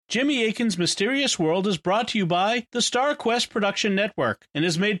Jimmy Akin's Mysterious World is brought to you by the Star Quest Production Network and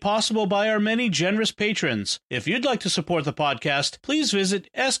is made possible by our many generous patrons. If you'd like to support the podcast, please visit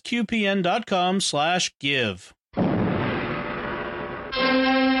sqpn.com/give.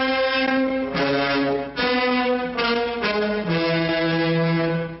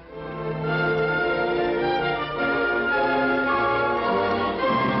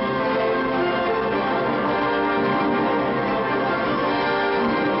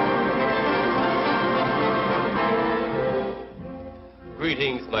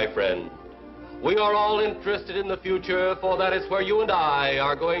 Greetings, my friend. We are all interested in the future, for that is where you and I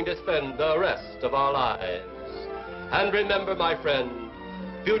are going to spend the rest of our lives. And remember, my friend,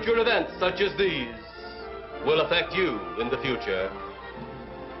 future events such as these will affect you in the future.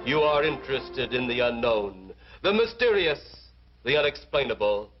 You are interested in the unknown, the mysterious, the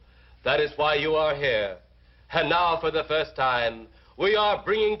unexplainable. That is why you are here. And now, for the first time, we are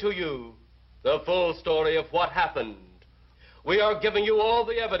bringing to you the full story of what happened. We are giving you all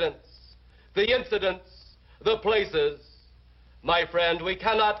the evidence, the incidents, the places. My friend, we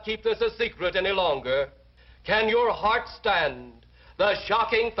cannot keep this a secret any longer. Can your heart stand the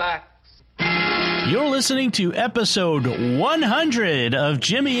shocking facts? You're listening to episode 100 of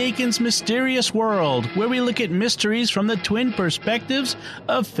Jimmy Akin's Mysterious World, where we look at mysteries from the twin perspectives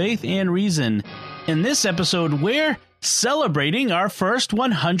of faith and reason. In this episode, we're celebrating our first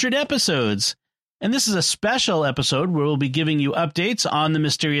 100 episodes. And this is a special episode where we'll be giving you updates on the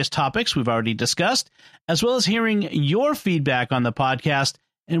mysterious topics we've already discussed, as well as hearing your feedback on the podcast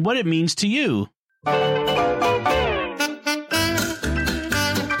and what it means to you.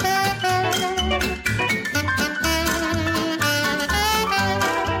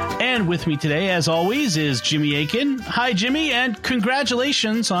 And with me today, as always, is Jimmy Akin. Hi, Jimmy, and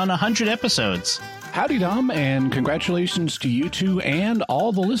congratulations on 100 episodes. Howdy, Dom, and congratulations to you two and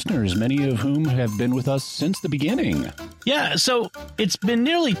all the listeners, many of whom have been with us since the beginning. Yeah, so it's been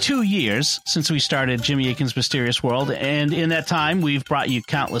nearly 2 years since we started Jimmy Akin's Mysterious World, and in that time, we've brought you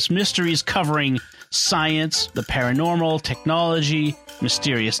countless mysteries covering science, the paranormal, technology,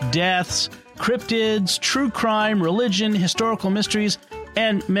 mysterious deaths, cryptids, true crime, religion, historical mysteries,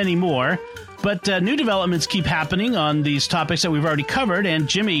 and many more. But new developments keep happening on these topics that we've already covered, and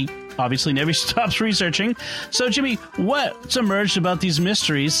Jimmy obviously never stops researching. So, Jimmy, what's emerged about these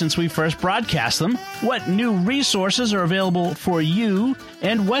mysteries since we first broadcast them? What new resources are available for you?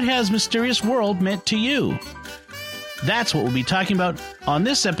 And what has Mysterious World meant to you? That's what we'll be talking about on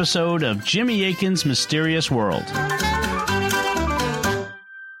this episode of Jimmy Akin's Mysterious World.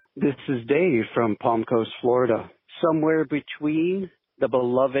 This is Dave from Palm Coast, Florida. Somewhere between the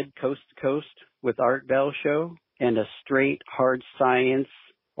beloved Coast to Coast with Art Bell show and a straight hard science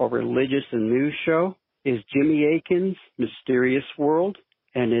or religious and news show is Jimmy Akin's Mysterious World,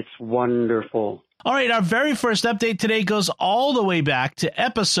 and it's wonderful. All right, our very first update today goes all the way back to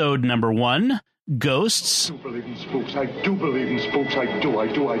episode number 1, Ghosts. I do believe in spooks. I do believe in spooks. I do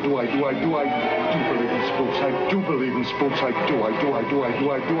believe in spooks. I do believe in spooks.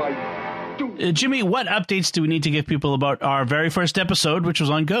 Jimmy, what updates do we need to give people about our very first episode, which was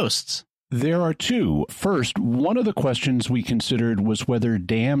on ghosts? There are two. First, one of the questions we considered was whether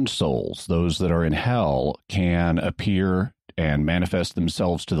damned souls, those that are in hell, can appear and manifest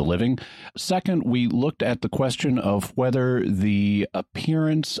themselves to the living. Second, we looked at the question of whether the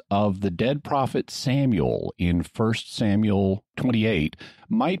appearance of the dead prophet Samuel in 1 Samuel 28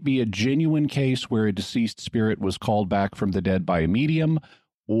 might be a genuine case where a deceased spirit was called back from the dead by a medium,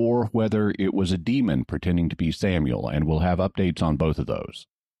 or whether it was a demon pretending to be Samuel, and we'll have updates on both of those.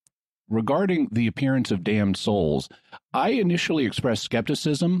 Regarding the appearance of damned souls, I initially expressed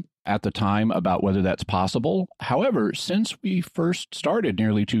skepticism at the time about whether that's possible. However, since we first started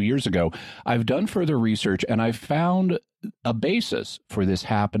nearly 2 years ago, I've done further research and I've found a basis for this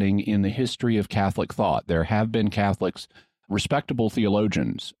happening in the history of Catholic thought. There have been Catholics, respectable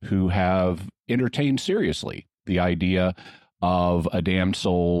theologians, who have entertained seriously the idea of a damned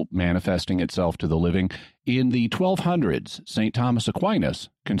soul manifesting itself to the living. In the 1200s, St. Thomas Aquinas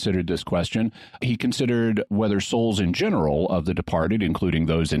considered this question. He considered whether souls in general of the departed, including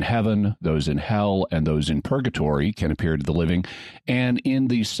those in heaven, those in hell, and those in purgatory, can appear to the living. And in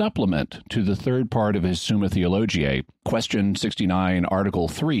the supplement to the third part of his Summa Theologiae, question 69, article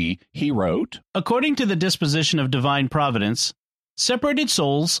 3, he wrote, "According to the disposition of divine providence, separated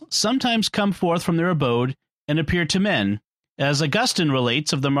souls sometimes come forth from their abode and appear to men, as Augustine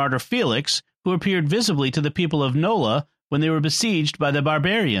relates of the martyr Felix, who appeared visibly to the people of Nola when they were besieged by the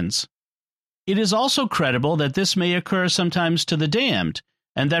barbarians. It is also credible that this may occur sometimes to the damned,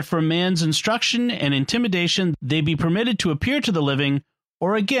 and that for man's instruction and intimidation they be permitted to appear to the living,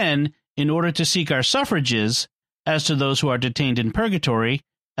 or again, in order to seek our suffrages, as to those who are detained in purgatory,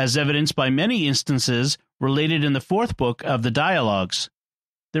 as evidenced by many instances related in the 4th book of the Dialogues.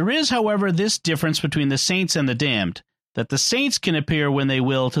 There is, however, this difference between the saints and the damned, that the saints can appear when they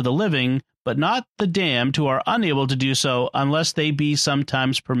will to the living, but not the damned, who are unable to do so unless they be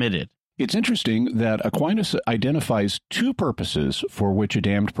sometimes permitted. It's interesting that Aquinas identifies 2 purposes for which a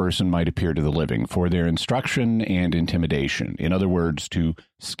damned person might appear to the living, for their instruction and intimidation. In other words, to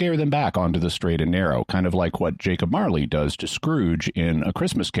scare them back onto the straight and narrow, kind of like what Jacob Marley does to Scrooge in A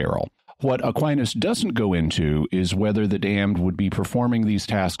Christmas Carol. What Aquinas doesn't go into is whether the damned would be performing these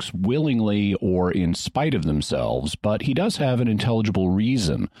tasks willingly or in spite of themselves, but he does have an intelligible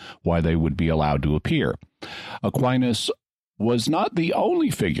reason why they would be allowed to appear. Aquinas was not the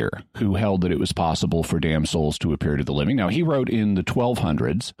only figure who held that it was possible for damned souls to appear to the living. Now, he wrote in the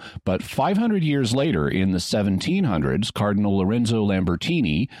 1200s, but 500 years later, in the 1700s, Cardinal Lorenzo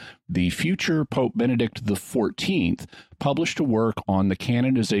Lambertini, the future Pope Benedict XIV, published a work on the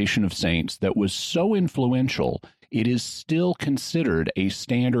canonization of saints that was so influential, it is still considered a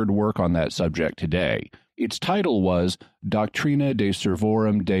standard work on that subject today. Its title was Doctrina de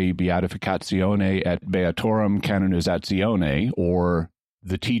Servorum de Beatificatione et Beatorum Canonizatione, or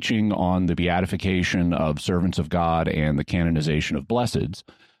The Teaching on the Beatification of Servants of God and the Canonization of Blesseds,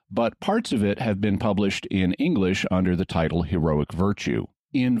 but parts of it have been published in English under the title Heroic Virtue.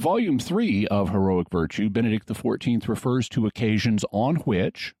 In Volume 3 of Heroic Virtue, Benedict XIV refers to occasions on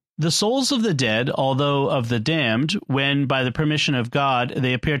which the souls of the dead, although of the damned, when by the permission of God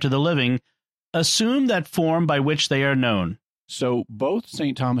they appear to the living, assume that form by which they are known. So both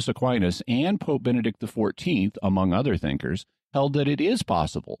St. Thomas Aquinas and Pope Benedict XIV, among other thinkers, held that it is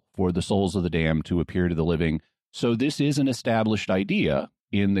possible for the souls of the damned to appear to the living, so this is an established idea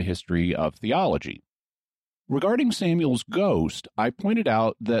in the history of theology. Regarding Samuel's ghost, I pointed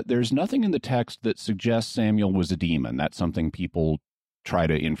out that there's nothing in the text that suggests Samuel was a demon. That's something people try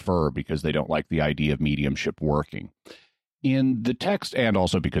to infer because they don't like the idea of mediumship working. In the text, and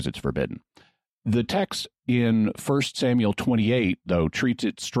also because it's forbidden, the text in 1 Samuel 28, though, treats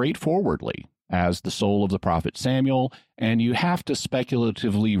it straightforwardly as the soul of the prophet Samuel, and you have to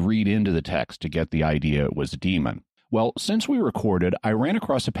speculatively read into the text to get the idea it was a demon. Well, since we recorded, I ran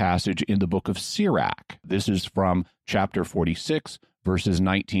across a passage in the book of Sirach. This is from chapter 46, verses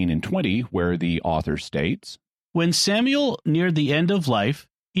 19 and 20, where the author states, When Samuel neared the end of life,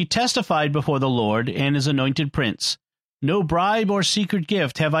 he testified before the Lord and his anointed prince, No bribe or secret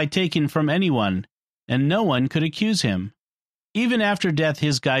gift have I taken from anyone, and no one could accuse him. Even after death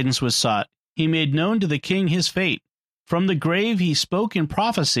his guidance was sought. He made known to the king his fate. From the grave he spoke in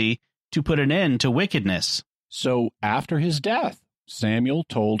prophecy to put an end to wickedness. So after his death, Samuel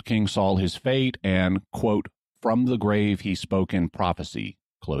told King Saul his fate and, quote, from the grave he spoke in prophecy,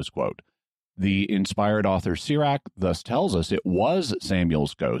 close quote. The inspired author Sirach thus tells us it was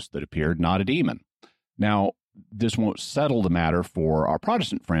Samuel's ghost that appeared, not a demon. Now, this won't settle the matter for our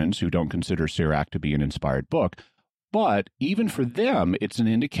Protestant friends who don't consider Sirach to be an inspired book, but even for them, it's an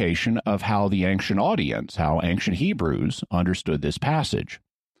indication of how the ancient audience, how ancient Hebrews understood this passage.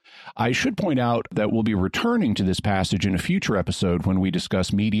 I should point out that we'll be returning to this passage in a future episode when we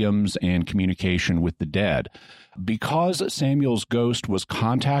discuss mediums and communication with the dead. Because Samuel's ghost was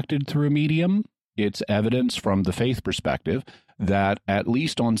contacted through a medium, it's evidence from the faith perspective that at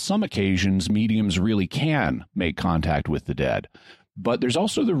least on some occasions, mediums really can make contact with the dead. But there's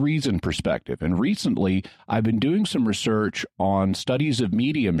also the reason perspective. And recently, I've been doing some research on studies of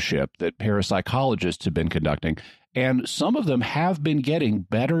mediumship that parapsychologists have been conducting, and some of them have been getting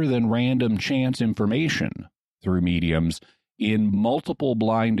better than random chance information through mediums in multiple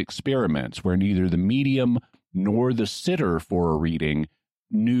blind experiments where neither the medium nor the sitter for a reading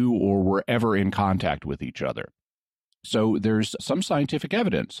knew or were ever in contact with each other. So there's some scientific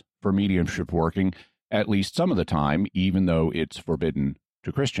evidence for mediumship working at least some of the time, even though it's forbidden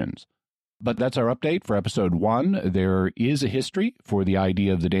to Christians. But that's our update for episode 1. There is a history for the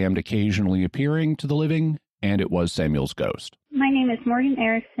idea of the damned occasionally appearing to the living, and it was Samuel's ghost. My name is Morgan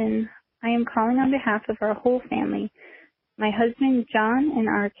Erickson. I am calling on behalf of our whole family, my husband John and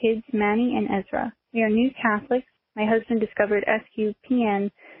our kids Manny and Ezra. We are new Catholics. My husband discovered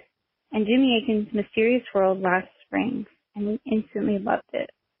SQPN and Jimmy Akin's Mysterious World last spring, and we instantly loved it.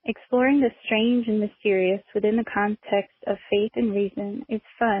 Exploring the strange and mysterious within the context of faith and reason is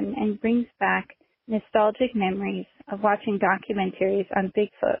fun and brings back nostalgic memories of watching documentaries on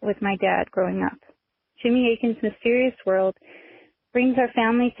Bigfoot with my dad growing up. Jimmy Akin's Mysterious World brings our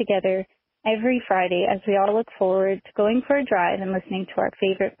family together every Friday as we all look forward to going for a drive and listening to our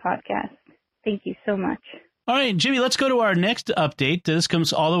favorite podcast. Thank you so much. All right, Jimmy, let's go to our next update. This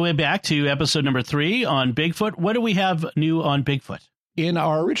comes all the way back to episode number 3 on Bigfoot. What do we have new on Bigfoot? In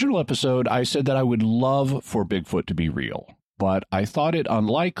our original episode, I said that I would love for Bigfoot to be real, but I thought it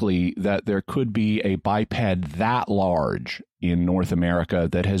unlikely that there could be a biped that large in North America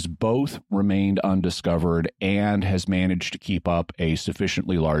that has both remained undiscovered and has managed to keep up a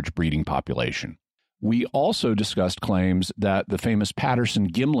sufficiently large breeding population. We also discussed claims that the famous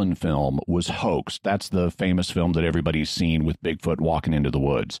Patterson-Gimlin film was hoaxed. That's the famous film that everybody's seen with Bigfoot walking into the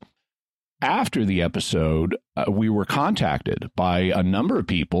woods. After the episode, we were contacted by a number of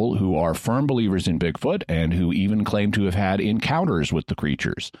people who are firm believers in Bigfoot and who even claim to have had encounters with the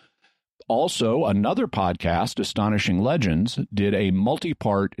creatures. Also, another podcast, Astonishing Legends, did a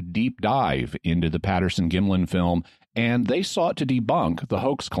multi-part deep dive into the Patterson-Gimlin film, and they sought to debunk the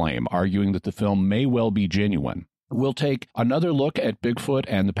hoax claim, arguing that the film may well be genuine. We'll take another look at Bigfoot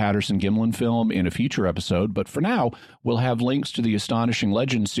and the Patterson-Gimlin film in a future episode, but for now, we'll have links to the Astonishing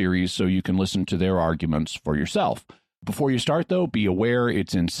Legends series so you can listen to their arguments for yourself. Before you start, though, be aware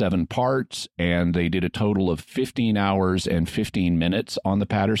it's in 7 parts, and they did a total of 15 hours and 15 minutes on the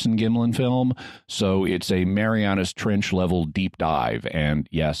Patterson-Gimlin film, so it's a Marianas Trench-level deep dive, and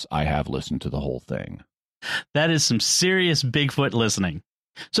yes, I have listened to the whole thing. That is some serious Bigfoot listening.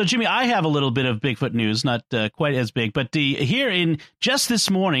 So, Jimmy, I have a little bit of Bigfoot news, not quite as big, but here in just this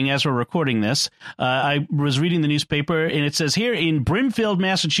morning, as we're recording this, I was reading the newspaper, and it says here in Brimfield,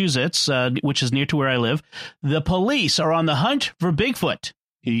 Massachusetts, which is near to where I live, the police are on the hunt for Bigfoot.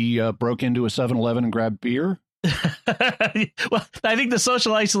 He broke into a 7-Eleven and grabbed beer? Well, I think the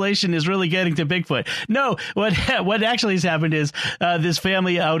social isolation is really getting to Bigfoot. No, what actually has happened is this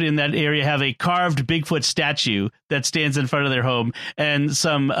family out in that area have a carved Bigfoot statue that stands in front of their home, and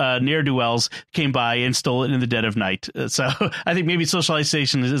some ne'er-do-wells came by and stole it in the dead of night. So I think maybe social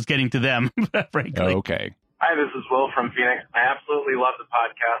isolation is getting to them, frankly. Okay. Hi, this is Will from Phoenix. I absolutely love the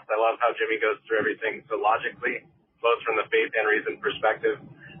podcast. I love how Jimmy goes through everything so logically, both from the faith and reason perspective.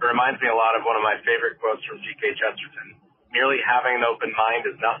 It reminds me a lot of one of my favorite quotes from G.K. Chesterton. Merely having an open mind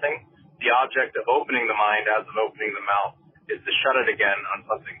is nothing. The object of opening the mind, as of opening the mouth, is to shut it again on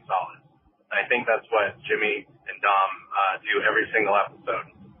something solid. And I think that's what Jimmy and Dom do every single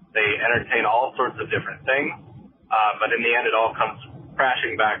episode. They entertain all sorts of different things, but in the end it all comes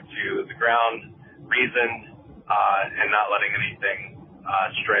crashing back to the ground, reason, and not letting anything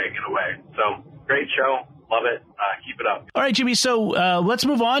stray, get away. So, great show. Love it. Keep it up. All right, Jimmy. So let's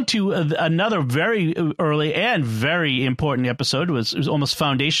move on to another very early and very important episode. It was almost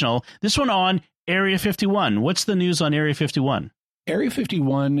foundational. This one on Area 51. What's the news on Area 51? Area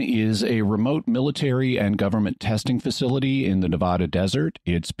 51 is a remote military and government testing facility in the Nevada desert.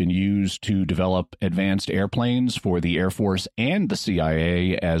 It's been used to develop advanced airplanes for the Air Force and the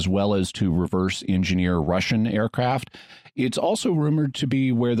CIA, as well as to reverse engineer Russian aircraft. It's also rumored to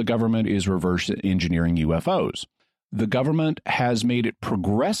be where the government is reverse engineering UFOs. The government has made it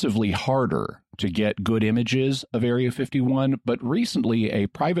progressively harder to get good images of Area 51, but recently a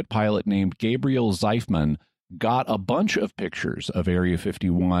private pilot named Gabriel Zeifman got a bunch of pictures of Area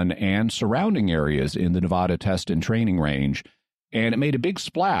 51 and surrounding areas in the Nevada Test and Training Range, and it made a big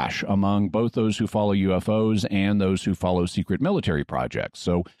splash among both those who follow UFOs and those who follow secret military projects.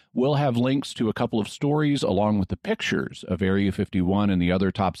 So we'll have links to a couple of stories along with the pictures of Area 51 and the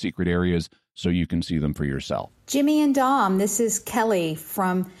other top secret areas so you can see them for yourself. Jimmy and Dom, this is Kelly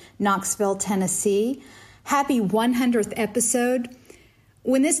from Knoxville, Tennessee. Happy 100th episode.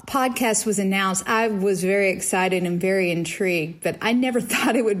 When this podcast was announced, I was very excited and very intrigued, but I never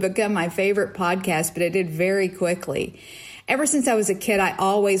thought it would become my favorite podcast, but it did very quickly. Ever since I was a kid, I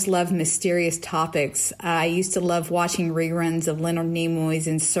always loved mysterious topics. I used to love watching reruns of Leonard Nimoy's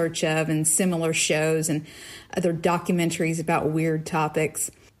In Search Of and similar shows and other documentaries about weird topics.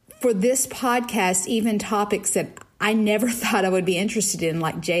 For this podcast, even topics that I never thought I would be interested in,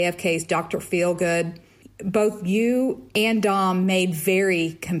 like JFK's Dr. Feelgood, both you and Dom made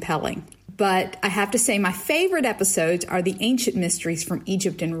very compelling. But I have to say my favorite episodes are the ancient mysteries from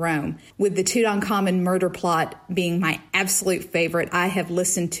Egypt and Rome, with the Tutankhamun murder plot being my absolute favorite. I have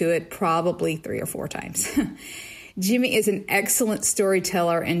listened to it probably 3 or 4 times. Jimmy is an excellent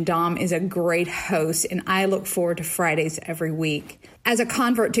storyteller and Dom is a great host, and I look forward to Fridays every week. As a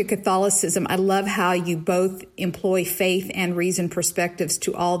convert to Catholicism, I love how you both employ faith and reason perspectives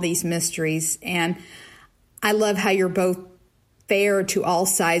to all these mysteries, and I love how you're both fair to all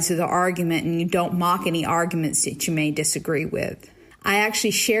sides of the argument and you don't mock any arguments that you may disagree with. I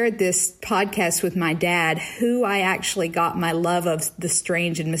actually shared this podcast with my dad, who I actually got my love of the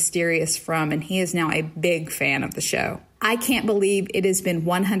strange and mysterious from, and he is now a big fan of the show. I can't believe it has been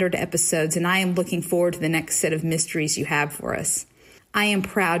 100 episodes, and I am looking forward to the next set of mysteries you have for us. I am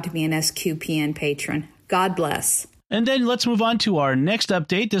proud to be an SQPN patron. God bless. And then let's move on to our next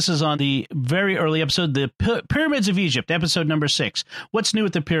update. This is on the very early episode, the Pyramids of Egypt, episode number 6. What's new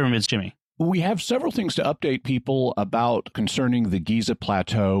with the pyramids, Jimmy? We have several things to update people about concerning the Giza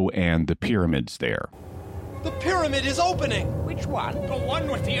Plateau and the pyramids there. The pyramid is opening! Which one? The one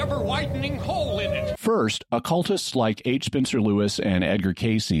with the ever-widening hole in it. First, occultists like H. Spencer Lewis and Edgar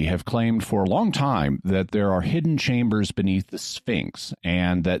Cayce have claimed for a long time that there are hidden chambers beneath the Sphinx,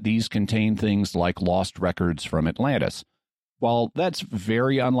 and that these contain things like lost records from Atlantis. While that's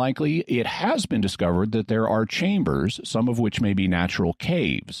very unlikely, it has been discovered that there are chambers, some of which may be natural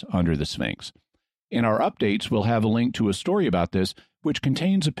caves, under the Sphinx. In our updates, we'll have a link to a story about this, which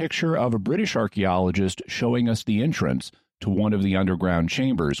contains a picture of a British archaeologist showing us the entrance to one of the underground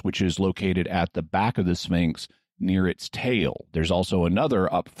chambers, which is located at the back of the Sphinx near its tail. There's also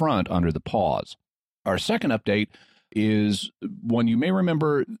another up front under the paws. Our second update is one you may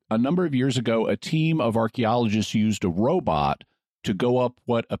remember. A number of years ago, a team of archaeologists used a robot to go up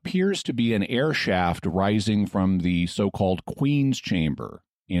what appears to be an air shaft rising from the so-called Queen's Chamber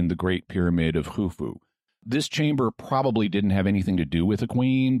in the Great Pyramid of Khufu. This chamber probably didn't have anything to do with the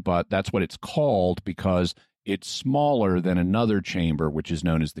queen, but that's what it's called because it's smaller than another chamber, which is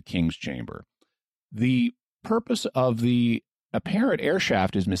known as the King's Chamber. The purpose of the apparent air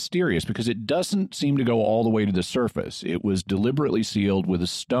shaft is mysterious because it doesn't seem to go all the way to the surface. It was deliberately sealed with a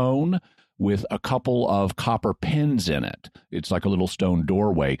stone with a couple of copper pins in it. It's like a little stone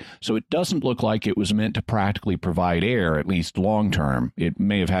doorway. So it doesn't look like it was meant to practically provide air, at least long term. It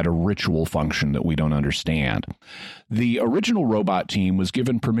may have had a ritual function that we don't understand. The original robot team was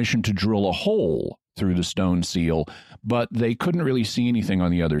given permission to drill a hole through the stone seal, but they couldn't really see anything on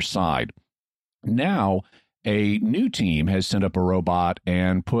the other side. Now, a new team has sent up a robot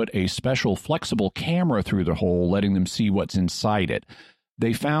and put a special flexible camera through the hole, letting them see what's inside it.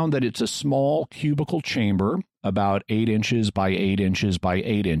 They found that it's a small cubical chamber, about 8 inches by 8 inches by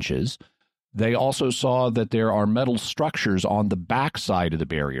 8 inches. They also saw that there are metal structures on the back side of the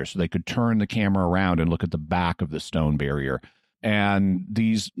barrier, so they could turn the camera around and look at the back of the stone barrier. And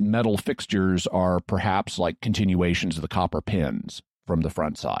these metal fixtures are perhaps like continuations of the copper pins from the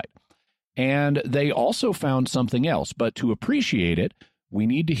front side. And they also found something else, but to appreciate it, we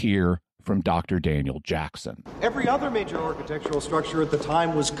need to hear from Dr. Daniel Jackson. Every other major architectural structure at the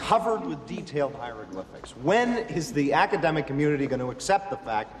time was covered with detailed hieroglyphics. When is the academic community going to accept the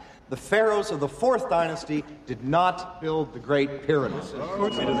fact the pharaohs of the 4th dynasty did not build the Great Pyramid?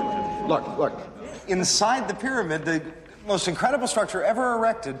 Look. Inside the pyramid, the most incredible structure ever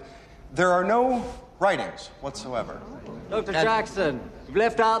erected, there are no writings whatsoever. Dr. Jackson, you've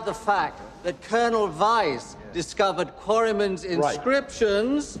left out the fact that Colonel Weiss discovered Quarryman's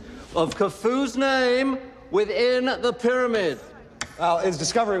inscriptions of Khufu's name within the pyramid. Well, his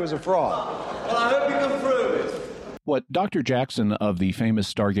discovery was a fraud. Well, I hope you can prove it. What Dr. Jackson of the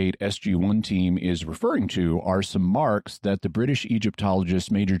famous Stargate SG-1 team is referring to are some marks that the British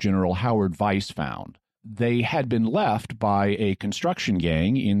Egyptologist Major General Howard Weiss found. They had been left by a construction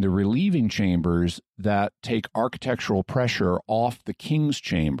gang in the relieving chambers that take architectural pressure off the King's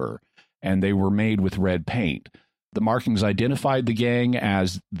Chamber, and they were made with red paint. The markings identified the gang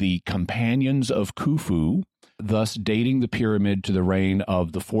as the Companions of Khufu, thus dating the pyramid to the reign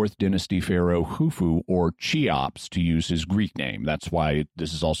of the 4th dynasty pharaoh Khufu, or Cheops, to use his Greek name. That's why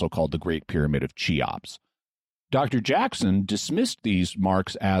this is also called the Great Pyramid of Cheops. Dr. Jackson dismissed these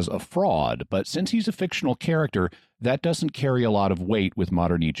marks as a fraud, but since he's a fictional character, that doesn't carry a lot of weight with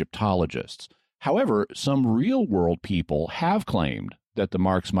modern Egyptologists. However, some real-world people have claimed that the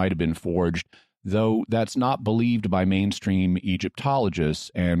marks might have been forged, though that's not believed by mainstream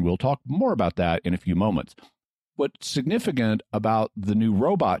Egyptologists, and we'll talk more about that in a few moments. What's significant about the new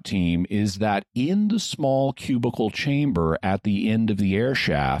robot team is that in the small cubicle chamber at the end of the air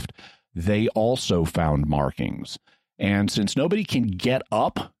shaft, they also found markings. And since nobody can get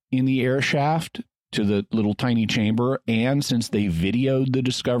up in the air shaft to the little tiny chamber, and since they videoed the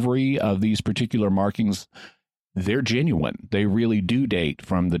discovery of these particular markings, they're genuine. They really do date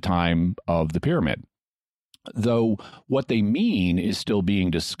from the time of the pyramid. Though what they mean is still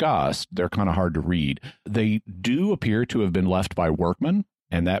being discussed, they're kind of hard to read. They do appear to have been left by workmen,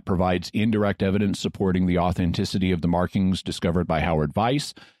 and that provides indirect evidence supporting the authenticity of the markings discovered by Howard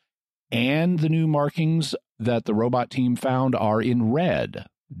Weiss. And the new markings that the robot team found are in red,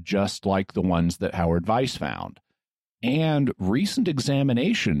 just like the ones that Howard Weiss found. And recent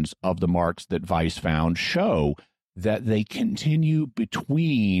examinations of the marks that Weiss found show that they continue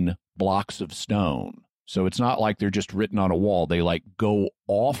between blocks of stone. So it's not like they're just written on a wall. They like go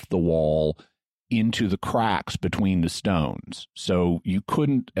off the wall into the cracks between the stones. So you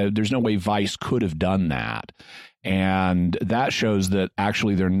couldn't, there's no way Weiss could have done that. And that shows that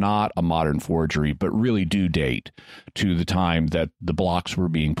actually they're not a modern forgery, but really do date to the time that the blocks were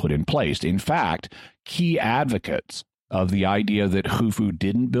being put in place. In fact, key advocates of the idea that Khufu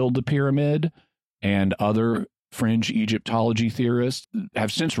didn't build the pyramid and other fringe Egyptology theorists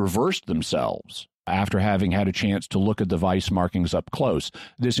have since reversed themselves after having had a chance to look at the Weiss markings up close.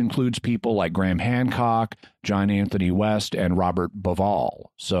 This includes people like Graham Hancock, John Anthony West, and Robert Bauval.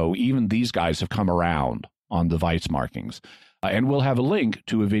 So even these guys have come around on the Weiss markings. And we'll have a link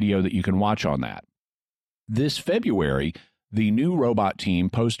to a video that you can watch on that. This February, the New Robot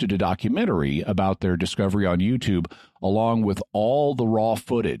team posted a documentary about their discovery on YouTube, along with all the raw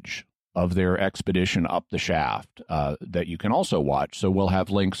footage of their expedition up the shaft that you can also watch. So we'll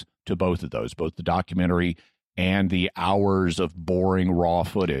have links to both of those, both the documentary and the hours of boring raw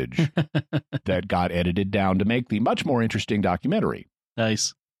footage that got edited down to make the much more interesting documentary.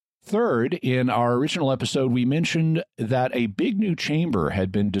 Nice. Third, in our original episode, we mentioned that a big new chamber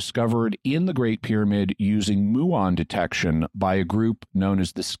had been discovered in the Great Pyramid using muon detection by a group known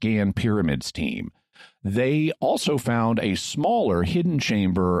as the Scan Pyramids team. They also found a smaller hidden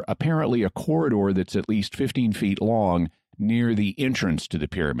chamber, apparently a corridor that's at least 15 feet long, near the entrance to the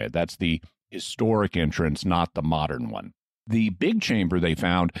pyramid. That's the historic entrance, not the modern one. The big chamber they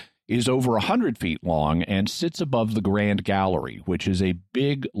found is over 100 feet long and sits above the Grand Gallery, which is a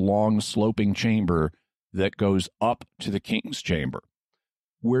big, long, sloping chamber that goes up to the King's Chamber.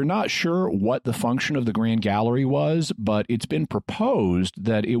 We're not sure what the function of the Grand Gallery was, but it's been proposed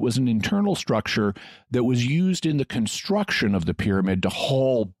that it was an internal structure that was used in the construction of the pyramid to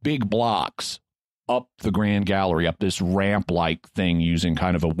haul big blocks up the Grand Gallery, up this ramp-like thing using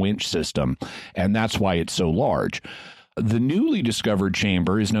kind of a winch system, and that's why it's so large. The newly discovered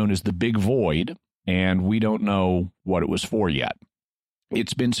chamber is known as the Big Void, and we don't know what it was for yet.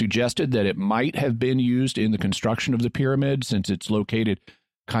 It's been suggested that it might have been used in the construction of the pyramid, since it's located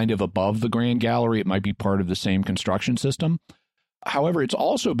kind of above the Grand Gallery. It might be part of the same construction system. However, it's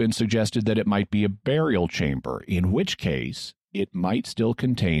also been suggested that it might be a burial chamber, in which case it might still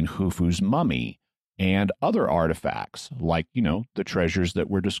contain Khufu's mummy and other artifacts, like, the treasures that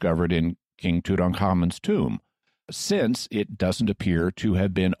were discovered in King Tutankhamun's tomb. Since it doesn't appear to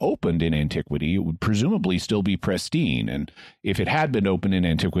have been opened in antiquity, it would presumably still be pristine. And if it had been opened in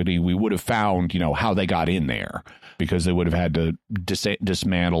antiquity, we would have found, how they got in there, because they would have had to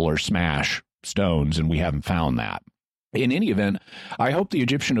dismantle or smash stones, and we haven't found that. In any event, I hope the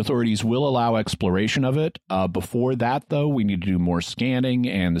Egyptian authorities will allow exploration of it. Before that, though, we need to do more scanning,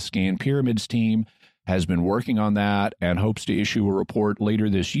 and the Scan Pyramids team has been working on that and hopes to issue a report later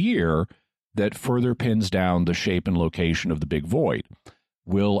this year that further pins down the shape and location of the Big Void.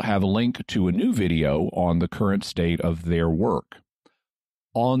 We'll have a link to a new video on the current state of their work.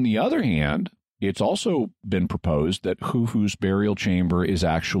 On the other hand, it's also been proposed that Khufu's burial chamber is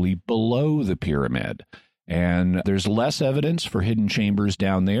actually below the pyramid. And there's less evidence for hidden chambers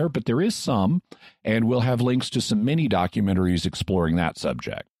down there, but there is some, and we'll have links to some mini documentaries exploring that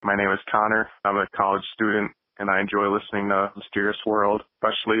subject. My name is Connor. I'm a college student, and I enjoy listening to Mysterious World,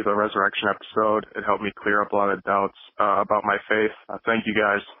 especially the Resurrection episode. It helped me clear up a lot of doubts about my faith. Thank you,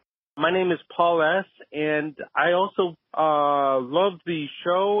 guys. My name is Paul S., and I also love the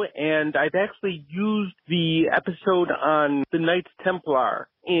show, and I've actually used the episode on the Knights Templar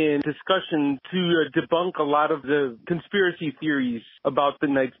in discussion to debunk a lot of the conspiracy theories about the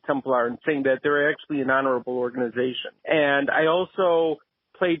Knights Templar and saying that they're actually an honorable organization. And I also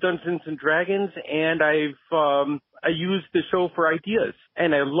play Dungeons and Dragons, and I use the show for ideas.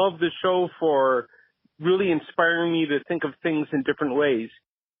 And I love the show for really inspiring me to think of things in different ways.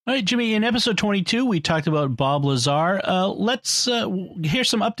 All right, Jimmy, in episode 22, we talked about Bob Lazar. Let's hear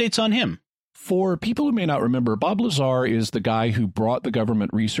some updates on him. For people who may not remember, Bob Lazar is the guy who brought the government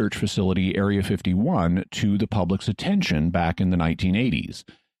research facility Area 51 to the public's attention back in the 1980s.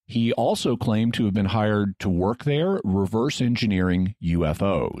 He also claimed to have been hired to work there, reverse engineering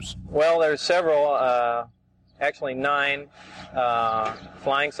UFOs. Well, there's several, actually 9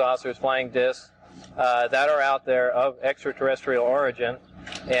 flying saucers, flying discs, that are out there of extraterrestrial origin.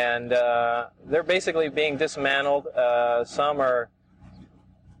 And they're basically being dismantled. Some are,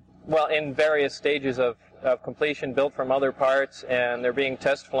 well, in various stages of completion, built from other parts, and they're being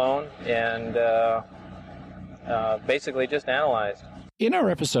test flown and basically just analyzed. In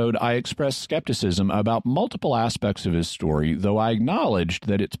our episode, I expressed skepticism about multiple aspects of his story, though I acknowledged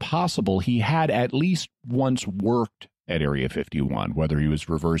that it's possible he had at least once worked at Area 51, whether he was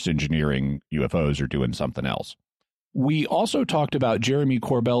reverse engineering UFOs or doing something else. We also talked about Jeremy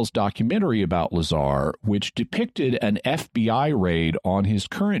Corbell's documentary about Lazar, which depicted an FBI raid on his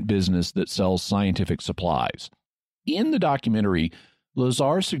current business that sells scientific supplies. In the documentary,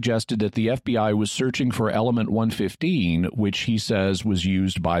 Lazar suggested that the FBI was searching for element 115, which he says was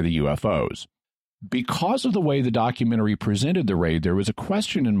used by the UFOs. Because of the way the documentary presented the raid, there was a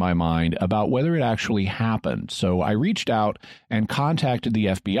question in my mind about whether it actually happened. So I reached out and contacted the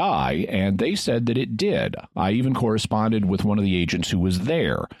FBI, and they said that it did. I even corresponded with one of the agents who was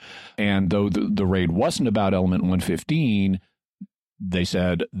there. And though the raid wasn't about element 115, they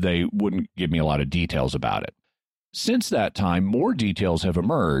said they wouldn't give me a lot of details about it. Since that time, more details have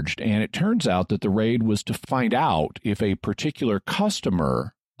emerged, and it turns out that the raid was to find out if a particular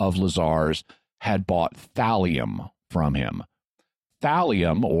customer of Lazar's had bought thallium from him.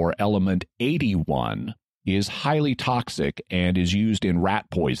 Thallium, or element 81, is highly toxic and is used in rat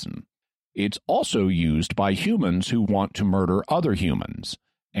poison. It's also used by humans who want to murder other humans.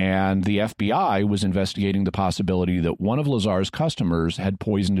 And the FBI was investigating the possibility that one of Lazar's customers had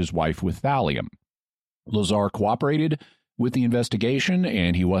poisoned his wife with thallium. Lazar cooperated with the investigation,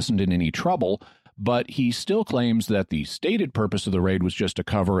 and he wasn't in any trouble, but he still claims that the stated purpose of the raid was just a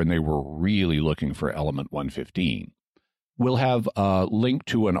cover and they were really looking for element 115. We'll have a link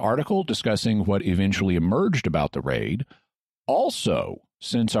to an article discussing what eventually emerged about the raid. Also,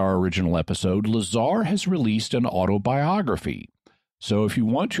 since our original episode, Lazar has released an autobiography. So if you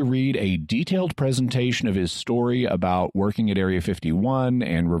want to read a detailed presentation of his story about working at Area 51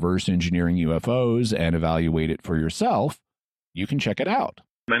 and reverse engineering UFOs and evaluate it for yourself, you can check it out.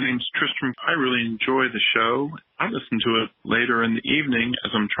 My name's Tristram. I really enjoy the show. I listen to it later in the evening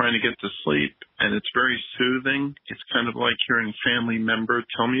as I'm trying to get to sleep, and it's very soothing. It's kind of like hearing a family member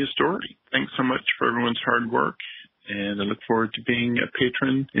tell me a story. Thanks so much for everyone's hard work, and I look forward to being a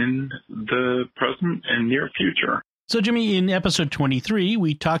patron in the present and near future. So, Jimmy, in episode 23,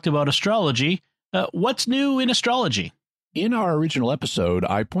 we talked about astrology. What's new in astrology? In our original episode,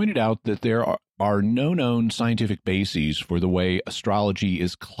 I pointed out that there are no known scientific bases for the way astrology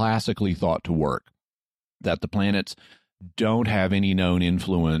is classically thought to work, that the planets don't have any known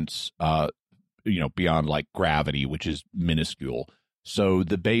influence, beyond like gravity, which is minuscule. So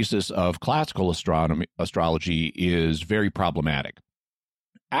the basis of classical astrology is very problematic.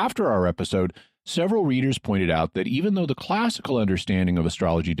 After our episode, several readers pointed out that even though the classical understanding of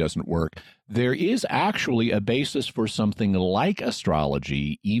astrology doesn't work, there is actually a basis for something like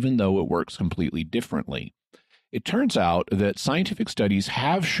astrology, even though it works completely differently. It turns out that scientific studies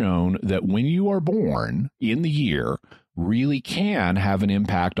have shown that when you are born in the year really can have an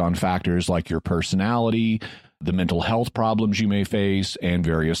impact on factors like your personality, the mental health problems you may face, and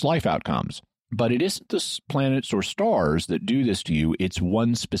various life outcomes. But it isn't the planets or stars that do this to you, it's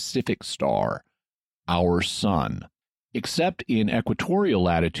one specific star, our sun. Except in equatorial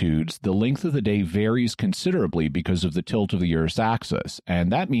latitudes, the length of the day varies considerably because of the tilt of the Earth's axis.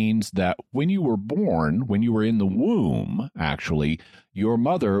 And that means that when you were born, when you were in the womb, actually, your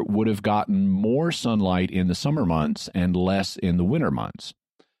mother would have gotten more sunlight in the summer months and less in the winter months.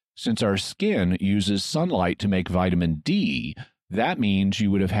 Since our skin uses sunlight to make vitamin D, that means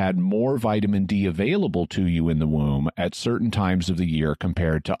you would have had more vitamin D available to you in the womb at certain times of the year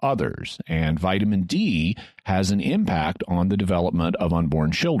compared to others. And vitamin D has an impact on the development of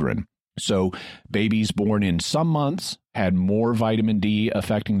unborn children. So babies born in some months had more vitamin D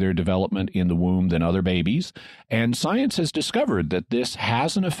affecting their development in the womb than other babies. And science has discovered that this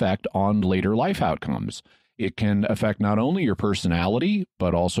has an effect on later life outcomes. It can affect not only your personality,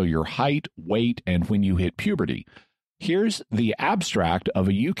 but also your height, weight, and when you hit puberty. Here's the abstract of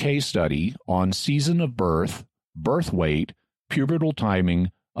a UK study on season of birth, birth weight, pubertal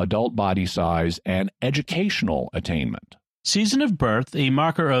timing, adult body size, and educational attainment. Season of birth, a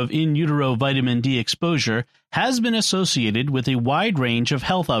marker of in utero vitamin D exposure, has been associated with a wide range of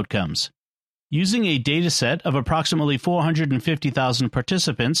health outcomes. Using a dataset of approximately 450,000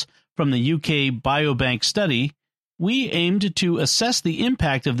 participants from the UK Biobank study, we aimed to assess the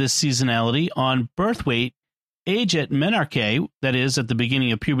impact of this seasonality on birth weight, age at menarche, that is, at the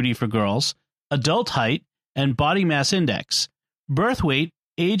beginning of puberty for girls, adult height, and body mass index. Birth weight,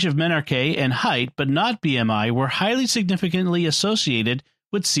 age of menarche, and height, but not BMI, were highly significantly associated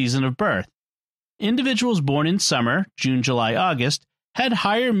with season of birth. Individuals born in summer, June, July, August, had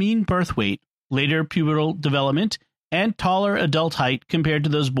higher mean birth weight, later pubertal development, and taller adult height compared to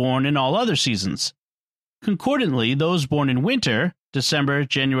those born in all other seasons. Concordantly, those born in winter, December,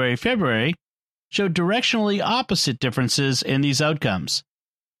 January, February, showed directionally opposite differences in these outcomes.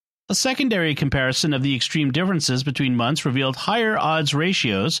 A secondary comparison of the extreme differences between months revealed higher odds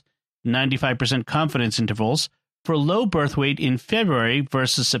ratios, 95% confidence intervals, for low birth weight in February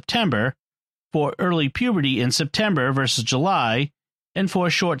versus September, for early puberty in September versus July, and for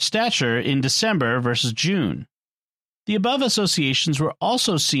short stature in December versus June. The above associations were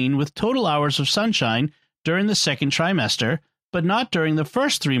also seen with total hours of sunshine during the second trimester, but not during the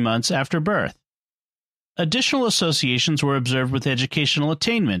first 3 months after birth. Additional associations were observed with educational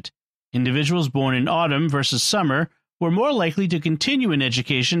attainment. Individuals born in autumn versus summer were more likely to continue in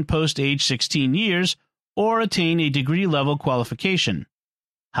education post-age 16 years or attain a degree-level qualification.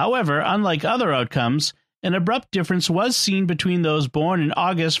 However, unlike other outcomes, an abrupt difference was seen between those born in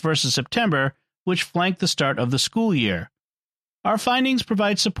August versus September, which flanked the start of the school year. Our findings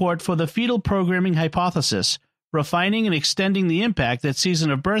provide support for the fetal programming hypothesis, refining and extending the impact that season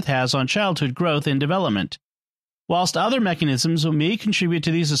of birth has on childhood growth and development. Whilst other mechanisms may contribute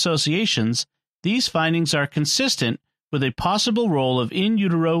to these associations, these findings are consistent with a possible role of in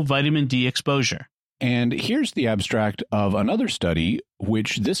utero vitamin D exposure. And here's the abstract of another study,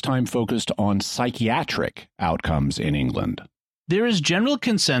 which this time focused on psychiatric outcomes in England. There is general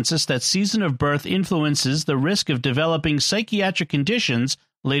consensus that season of birth influences the risk of developing psychiatric conditions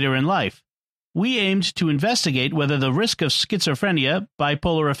later in life. We aimed to investigate whether the risk of schizophrenia,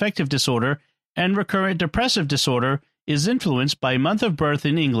 bipolar affective disorder, and recurrent depressive disorder is influenced by month of birth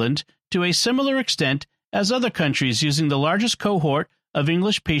in England to a similar extent as other countries using the largest cohort of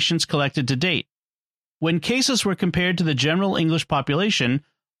English patients collected to date. When cases were compared to the general English population,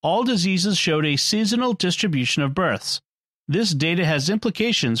 all diseases showed a seasonal distribution of births. This data has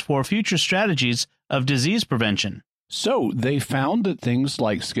implications for future strategies of disease prevention. So they found that things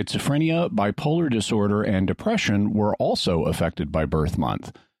like schizophrenia, bipolar disorder, and depression were also affected by birth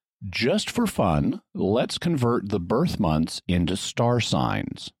month. Just for fun, let's convert the birth months into star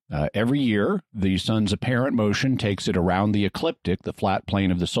signs. Every year, the sun's apparent motion takes it around the ecliptic, the flat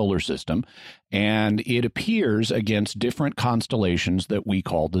plane of the solar system, and it appears against different constellations that we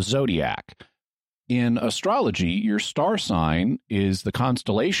call the zodiac. In astrology, your star sign is the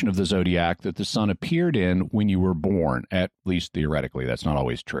constellation of the zodiac that the sun appeared in when you were born, at least theoretically. That's not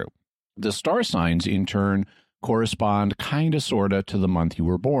always true. The star signs, in turn, correspond kind of, sort of, to the month you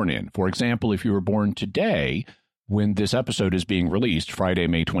were born in. For example, if you were born today, when this episode is being released, Friday,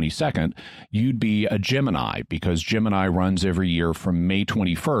 May 22nd, you'd be a Gemini, because Gemini runs every year from May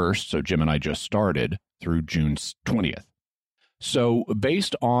 21st, so Gemini just started, through June 20th. So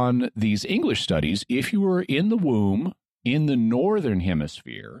based on these English studies, if you were in the womb in the northern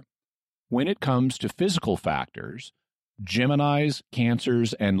hemisphere, when it comes to physical factors, Geminis,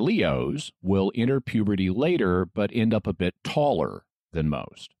 Cancers, and Leos will enter puberty later but end up a bit taller than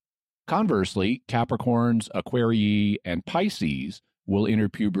most. Conversely, Capricorns, Aquarii, and Pisces will enter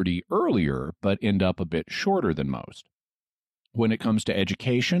puberty earlier but end up a bit shorter than most. When it comes to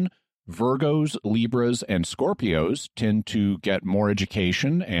education, Virgos, Libras, and Scorpios tend to get more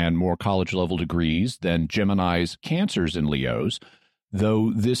education and more college-level degrees than Geminis, Cancers, and Leos,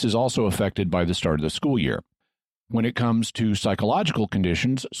 though this is also affected by the start of the school year. When it comes to psychological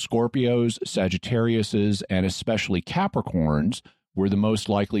conditions, Scorpios, Sagittariuses, and especially Capricorns were the most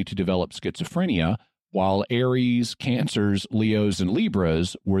likely to develop schizophrenia, while Aries, Cancers, Leos, and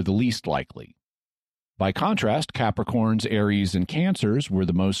Libras were the least likely. By contrast, Capricorns, Aries, and Cancers were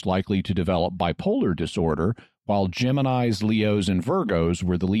the most likely to develop bipolar disorder, while Geminis, Leos, and Virgos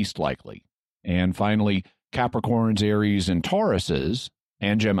were the least likely. And finally, Capricorns, Aries, and Tauruses,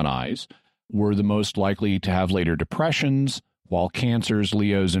 and Geminis, were the most likely to have later depressions, while Cancers,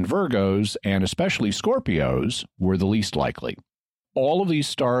 Leos, and Virgos, and especially Scorpios, were the least likely. All of these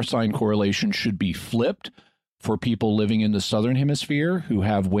star sign correlations should be flipped for people living in the southern hemisphere who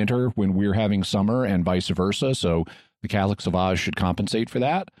have winter when we're having summer and vice versa, so the Catholics of Oz should compensate for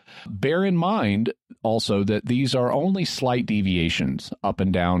that. Bear in mind also that these are only slight deviations up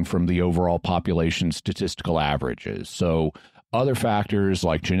and down from the overall population statistical averages, so other factors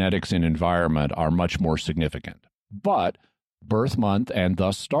like genetics and environment are much more significant. But birth month and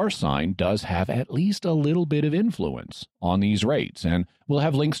thus star sign does have at least a little bit of influence on these rates. And we'll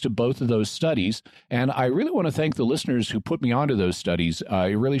have links to both of those studies. And I really want to thank the listeners who put me onto those studies.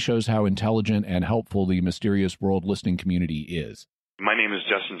 It really shows how intelligent and helpful the Mysterious World listening community is. My name is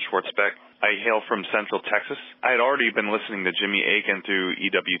Justin Schwartzbeck. I hail from Central Texas. I had already been listening to Jimmy Akin through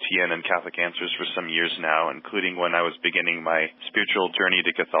EWTN and Catholic Answers for some years now, including when I was beginning my spiritual journey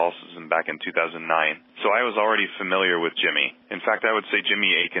to Catholicism back in 2009. So I was already familiar with Jimmy. In fact, I would say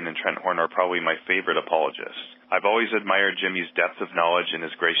Jimmy Akin and Trent Horn are probably my favorite apologists. I've always admired Jimmy's depth of knowledge and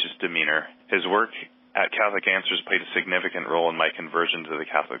his gracious demeanor. His work at Catholic Answers played a significant role in my conversion to the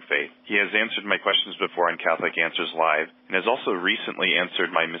Catholic faith. He has answered my questions before on Catholic Answers Live, and has also recently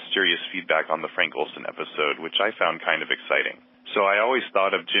answered my mysterious feedback on the Frank Olson episode, which I found kind of exciting. So I always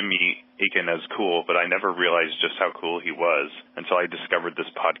thought of Jimmy Akin as cool, but I never realized just how cool he was until I discovered this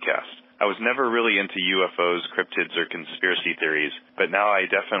podcast. I was never really into UFOs, cryptids, or conspiracy theories, but now I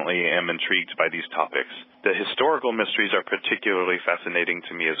definitely am intrigued by these topics. The historical mysteries are particularly fascinating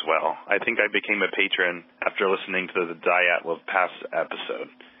to me as well. I think I became a patron after listening to the Dyatlov Pass episode.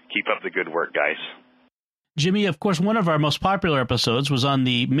 Keep up the good work, guys. Jimmy, of course, one of our most popular episodes was on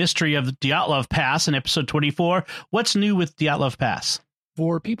the mystery of Dyatlov Pass in episode 24. What's new with Dyatlov Pass?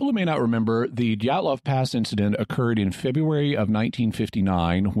 For people who may not remember, the Dyatlov Pass incident occurred in February of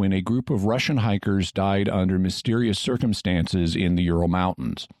 1959 when a group of Russian hikers died under mysterious circumstances in the Ural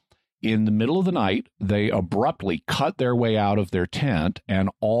Mountains. In the middle of the night, they abruptly cut their way out of their tent and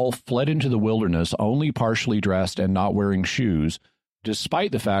all fled into the wilderness, only partially dressed and not wearing shoes,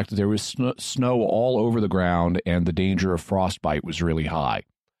 despite the fact that there was snow all over the ground and the danger of frostbite was really high.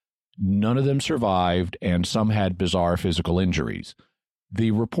 None of them survived, and some had bizarre physical injuries.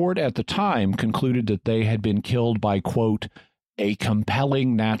 The report at the time concluded that they had been killed by, quote, a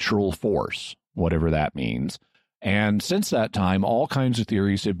compelling natural force, whatever that means. And since that time, all kinds of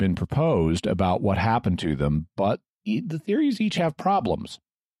theories have been proposed about what happened to them, but the theories each have problems.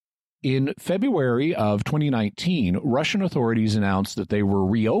 In February of 2019, Russian authorities announced that they were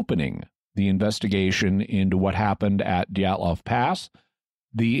reopening the investigation into what happened at Dyatlov Pass.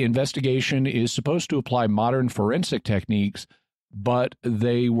 The investigation is supposed to apply modern forensic techniques, but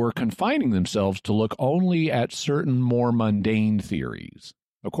they were confining themselves to look only at certain more mundane theories.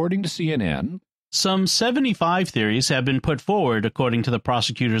 According to CNN, some 75 theories have been put forward, according to the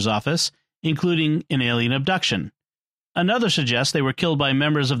prosecutor's office, including an alien abduction. Another suggests they were killed by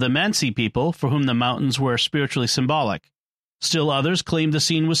members of the Mansi people, for whom the mountains were spiritually symbolic. Still others claim the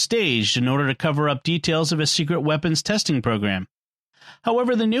scene was staged in order to cover up details of a secret weapons testing program.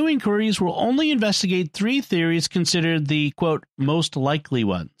 However, the new inquiries will only investigate 3 theories considered the, quote, most likely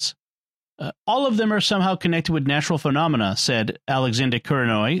ones. All of them are somehow connected with natural phenomena, said Alexander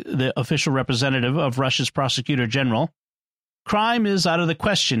Kurenoy, the official representative of Russia's prosecutor general. Crime is out of the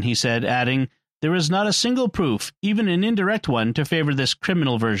question, he said, adding, there is not a single proof, even an indirect one, to favor this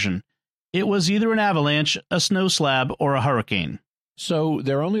criminal version. It was either an avalanche, a snow slab, or a hurricane. So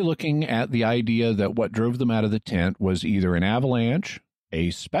they're only looking at the idea that what drove them out of the tent was either an avalanche,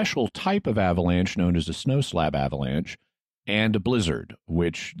 a special type of avalanche known as a snow slab avalanche, and a blizzard,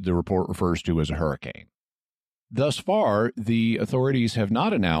 which the report refers to as a hurricane. Thus far, the authorities have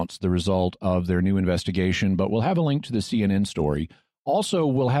not announced the result of their new investigation, but we'll have a link to the CNN story. Also,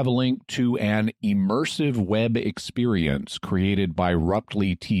 we'll have a link to an immersive web experience created by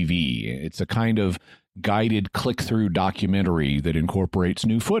Ruptly TV. It's a kind of guided click-through documentary that incorporates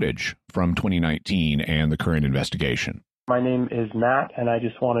new footage from 2019 and the current investigation. My name is Matt, and I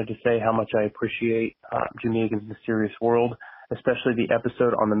just wanted to say how much I appreciate Jimmy Akin's Mysterious World, especially the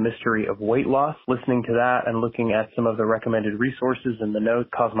episode on the mystery of weight loss. Listening to that and looking at some of the recommended resources in the notes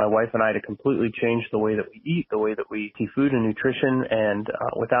caused my wife and I to completely change the way that we eat, the way that we see food and nutrition, and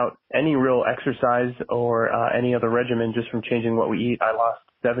without any real exercise or any other regimen, just from changing what we eat, I lost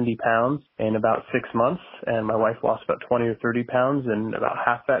 70 pounds in about 6 months, and my wife lost about 20 or 30 pounds in about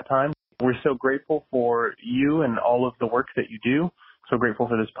half that time. We're so grateful for you and all of the work that you do. So grateful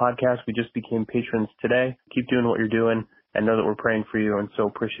for this podcast. We just became patrons today. Keep doing what you're doing and know that we're praying for you and so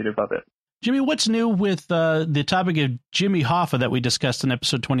appreciative of it. Jimmy, what's new with the topic of Jimmy Hoffa that we discussed in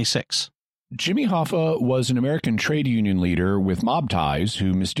episode 26? Jimmy Hoffa was an American trade union leader with mob ties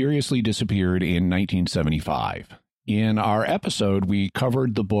who mysteriously disappeared in 1975. In our episode, we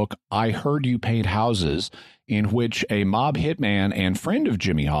covered the book I Heard You Paint Houses, in which a mob hitman and friend of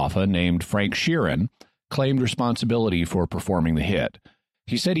Jimmy Hoffa named Frank Sheeran claimed responsibility for performing the hit.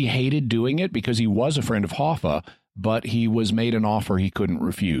 He said he hated doing it because he was a friend of Hoffa, but he was made an offer he couldn't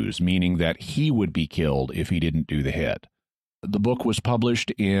refuse, meaning that he would be killed if he didn't do the hit. The book was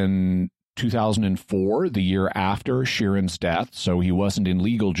published in 2004, the year after Sheeran's death, so he wasn't in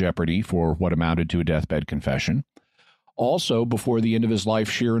legal jeopardy for what amounted to a deathbed confession. Also, before the end of his life,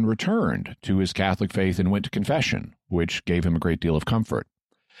 Sheeran returned to his Catholic faith and went to confession, which gave him a great deal of comfort.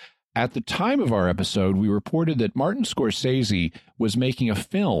 At the time of our episode, we reported that Martin Scorsese was making a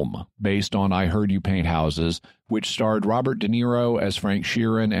film based on I Heard You Paint Houses, which starred Robert De Niro as Frank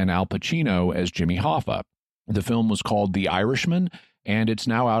Sheeran and Al Pacino as Jimmy Hoffa. The film was called The Irishman, and it's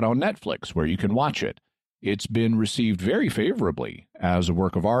now out on Netflix, where you can watch it. It's been received very favorably as a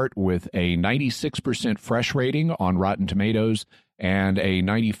work of art with a 96% fresh rating on Rotten Tomatoes and a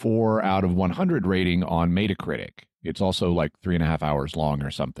 94 out of 100 rating on Metacritic. It's also like 3.5 hours long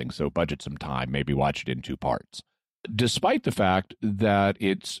or something, so budget some time, maybe watch it in 2 parts. Despite the fact that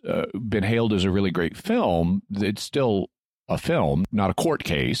it's been hailed as a really great film, it's still a film, not a court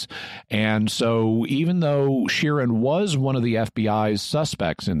case. And so even though Sheeran was one of the FBI's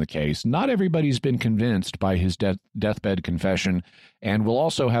suspects in the case, not everybody's been convinced by his deathbed confession. And we'll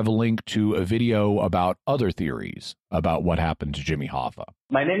also have a link to a video about other theories about what happened to Jimmy Hoffa.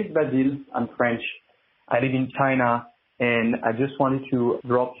 My name is Basile. I'm French. I live in China. And I just wanted to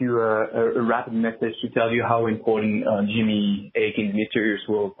drop you a rapid message to tell you how important Jimmy Akin's Mysterious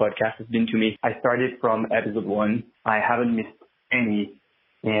World podcast has been to me. I started from episode 1. I haven't missed any.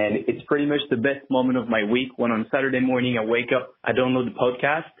 And it's pretty much the best moment of my week when on Saturday morning I wake up, I download the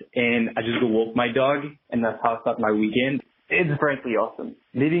podcast, and I just go walk my dog, and that's how I start my weekend. It's frankly awesome.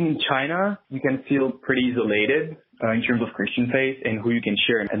 Living in China, you can feel pretty isolated in terms of Christian faith and who you can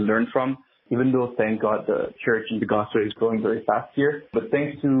share and learn from. Even though, thank God, the church and the gospel is growing very fast here. But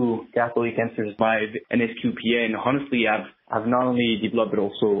thanks to Catholic Answers Live and SQPN, honestly, I've not only developed but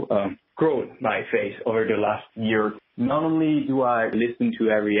also grown my faith over the last year. Not only do I listen to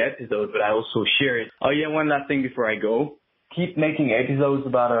every episode, but I also share it. Oh yeah, one last thing before I go. Keep making episodes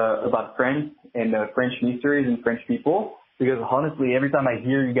about French and French mysteries and French people. Because honestly, every time I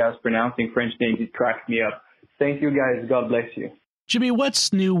hear you guys pronouncing French names, it cracks me up. Thank you guys. God bless you. Jimmy,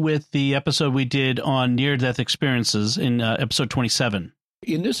 what's new with the episode we did on near-death experiences in episode 27?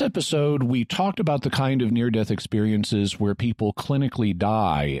 In this episode, we talked about the kind of near-death experiences where people clinically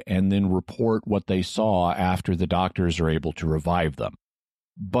die and then report what they saw after the doctors are able to revive them.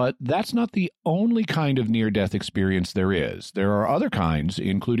 But that's not the only kind of near-death experience there is. There are other kinds,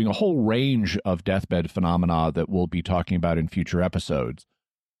 including a whole range of deathbed phenomena that we'll be talking about in future episodes.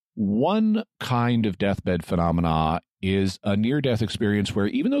 One kind of deathbed phenomena is a near-death experience where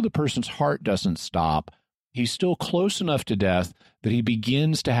even though the person's heart doesn't stop, he's still close enough to death that he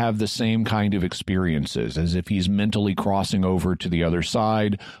begins to have the same kind of experiences, as if he's mentally crossing over to the other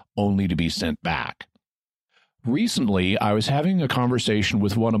side, only to be sent back. Recently, I was having a conversation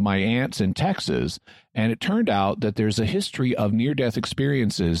with one of my aunts in Texas, and it turned out that there's a history of near-death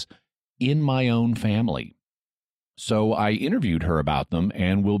experiences in my own family. So I interviewed her about them,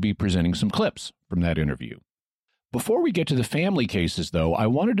 and we'll be presenting some clips from that interview. Before we get to the family cases, though, I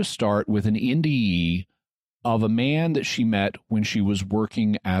wanted to start with an NDE of a man that she met when she was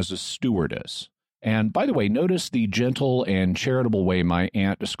working as a stewardess. And by the way, notice the gentle and charitable way my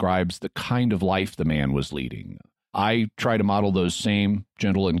aunt describes the kind of life the man was leading. I try to model those same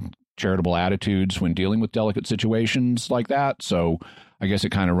gentle and charitable attitudes when dealing with delicate situations like that, so I guess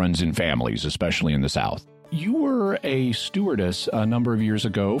it kind of runs in families, especially in the South. You were a stewardess a number of years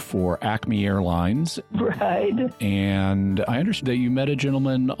ago for Acme Airlines. Right. And I understood that you met a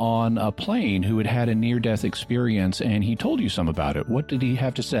gentleman on a plane who had had a near-death experience, and he told you some about it. What did he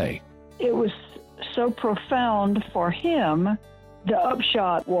have to say? It was so profound for him. The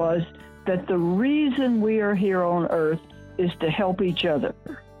upshot was that the reason we are here on Earth is to help each other.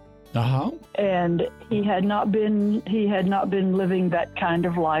 Uh-huh. And he had not been living that kind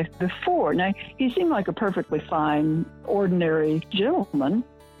of life before. Now, he seemed like a perfectly fine, ordinary gentleman,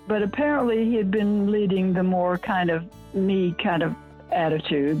 but apparently he had been leading the more kind of me kind of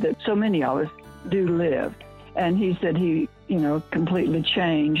attitude that so many of us do live. And he said he, completely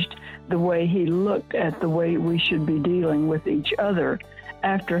changed the way he looked at the way we should be dealing with each other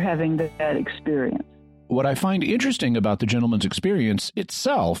after having that experience. What I find interesting about the gentleman's experience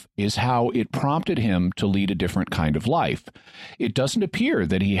itself is how it prompted him to lead a different kind of life. It doesn't appear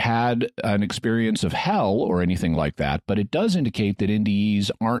that he had an experience of hell or anything like that, but it does indicate that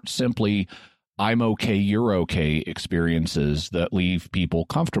NDEs aren't simply I'm okay, you're okay experiences that leave people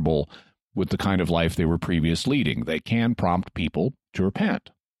comfortable with the kind of life they were previously leading. They can prompt people to repent.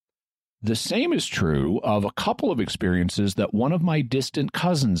 The same is true of a couple of experiences that one of my distant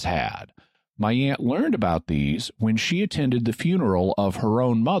cousins had. My aunt learned about these when she attended the funeral of her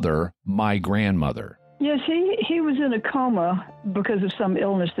own mother, my grandmother. Yes, he was in a coma because of some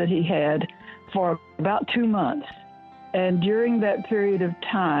illness that he had for about 2 months. And during that period of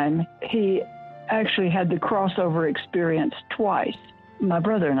time, he actually had the crossover experience twice. My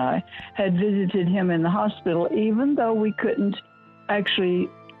brother and I had visited him in the hospital, even though we couldn't actually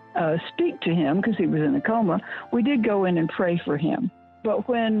speak to him because he was in a coma. We did go in and pray for him. But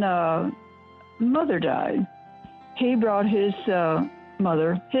when Mother died, he brought his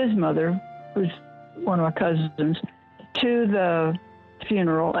mother, who's one of my cousins, to the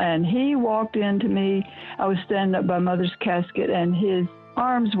funeral, and he walked into me. I was standing up by Mother's casket, and his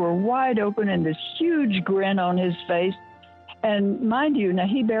arms were wide open and this huge grin on his face. And mind you, now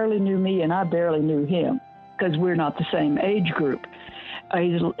he barely knew me and I barely knew him because we're not the same age group.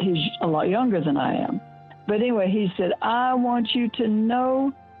 He's a lot younger than I am. But anyway, he said, I want you to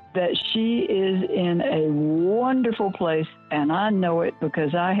know that she is in a wonderful place, and I know it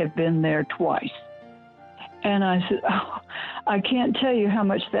because I have been there twice. And I said, oh, I can't tell you how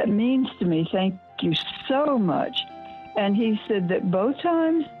much that means to me. Thank you so much. And he said that both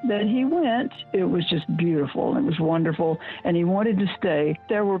times that he went, it was just beautiful. It was wonderful, and he wanted to stay.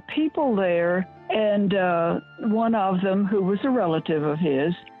 There were people there, and one of them, who was a relative of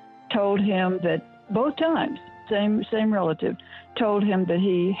his, told him that both times, same relative, told him that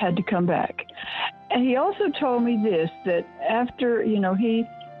he had to come back. And he also told me this, that after,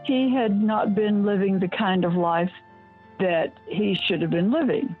 he had not been living the kind of life that he should have been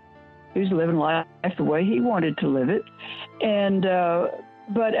living. He was living life the way he wanted to live it. And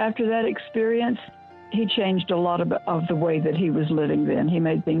but after that experience, he changed a lot of the way that he was living then. He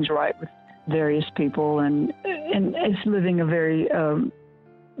made things right with various people and is living a very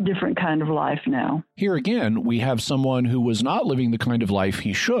different kind of life now. Here again, we have someone who was not living the kind of life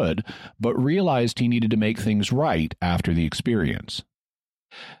he should, but realized he needed to make things right after the experience.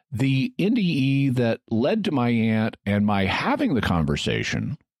 The NDE that led to my aunt and my having the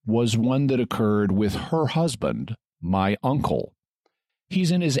conversation was one that occurred with her husband, my uncle.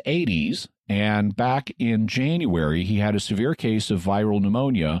 He's in his 80s, and back in January, he had a severe case of viral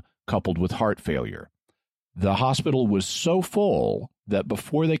pneumonia coupled with heart failure. The hospital was so full that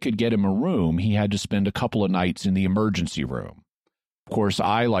before they could get him a room, he had to spend a couple of nights in the emergency room. Of course,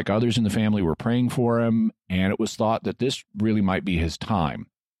 I, like others in the family, were praying for him, and it was thought that this really might be his time.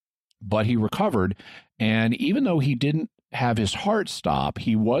 But he recovered, and even though he didn't have his heart stop,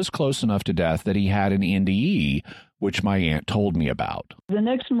 he was close enough to death that he had an NDE, which my aunt told me about. The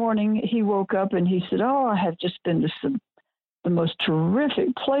next morning, he woke up and he said, I have just been to the most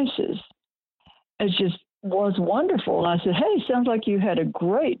terrific places. It just was wonderful. And I said, hey, sounds like you had a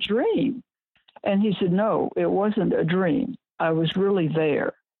great dream. And he said, no, it wasn't a dream. I was really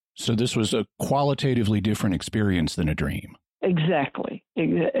there. So this was a qualitatively different experience than a dream. Exactly.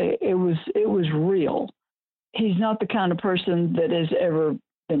 It was real. He's not the kind of person that has ever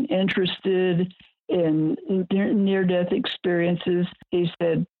been interested in near-death experiences. He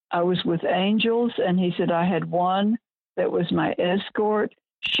said, I was with angels, and he said, I had one that was my escort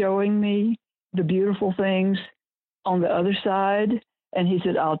showing me the beautiful things on the other side. And he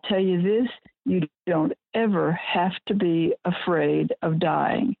said, I'll tell you this, you don't ever have to be afraid of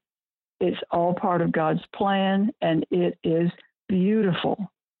dying. It's all part of God's plan, and it is beautiful.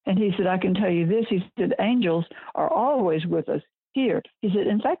 And he said, I can tell you this. He said, angels are always with us here. He said,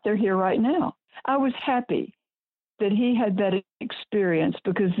 in fact, they're here right now. I was happy that he had that experience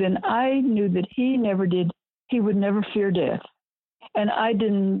because then I knew that he would never fear death. And I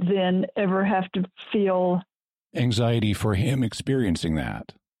didn't then ever have to feel anxiety for him experiencing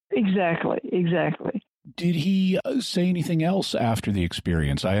that. Exactly. Did he say anything else after the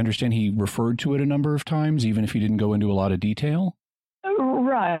experience? I understand he referred to it a number of times, even if he didn't go into a lot of detail.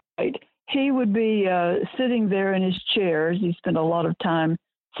 Right. He would be sitting there in his chair. He spent a lot of time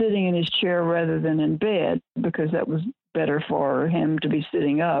sitting in his chair rather than in bed because that was better for him to be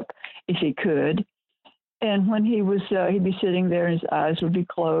sitting up if he could. And when he was, he'd be sitting there and his eyes would be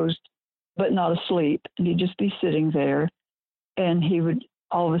closed, but not asleep. And he'd just be sitting there. And he would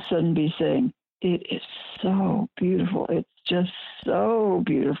all of a sudden be saying, it is so beautiful. It's just so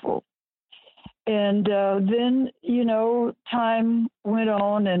beautiful. And then, time went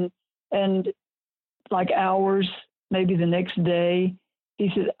on and like hours, maybe the next day, he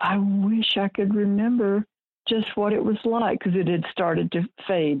said, I wish I could remember just what it was like because it had started to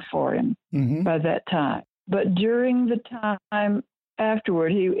fade for him by that time. But during the time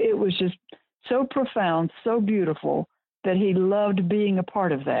afterward, it was just so profound, so beautiful that he loved being a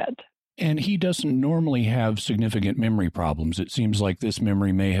part of that. And he doesn't normally have significant memory problems. It seems like this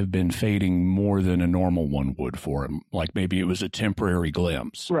memory may have been fading more than a normal one would for him, like maybe it was a temporary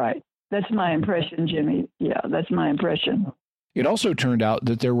glimpse. Right. That's my impression, Jimmy. Yeah, that's my impression. It also turned out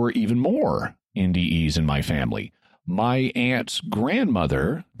that there were even more NDEs in my family. My aunt's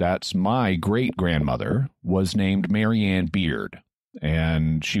grandmother, that's my great-grandmother, was named Mary Ann Beard,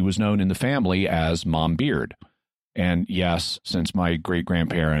 and she was known in the family as Mom Beard. And yes, since my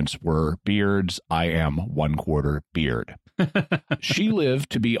great-grandparents were Beards, I am 1/4 Beard. She lived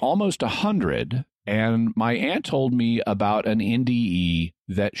to be almost 100, and my aunt told me about an NDE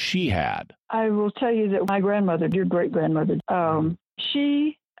that she had. I will tell you that my grandmother, dear great-grandmother,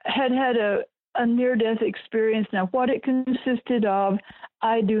 she had a near-death experience. Now, what it consisted of,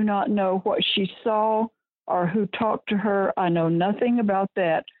 I do not know what she saw or who talked to her. I know nothing about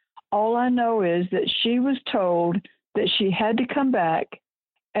that. All I know is that she was told that she had to come back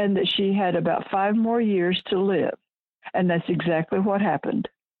and that she had about 5 more years to live. And that's exactly what happened.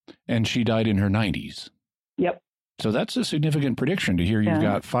 And she died in her 90s. Yep. So that's a significant prediction to hear you've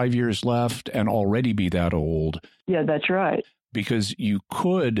got 5 years left and already be that old. Yeah, that's right. Because you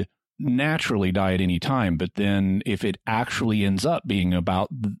could naturally die at any time, but then if it actually ends up being about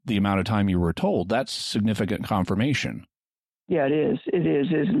the amount of time you were told, that's significant confirmation. Yeah, it is. It is,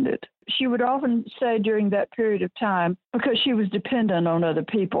 isn't it? She would often say during that period of time, because she was dependent on other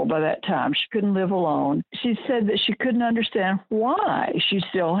people by that time, she couldn't live alone. She said that she couldn't understand why she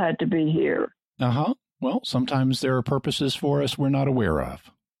still had to be here. Uh-huh. Well, sometimes there are purposes for us we're not aware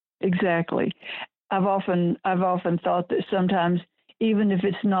of. Exactly. I've often thought that sometimes, even if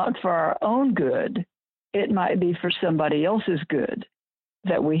it's not for our own good, it might be for somebody else's good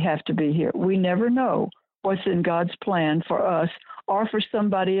that we have to be here. We never know what's in God's plan for us or for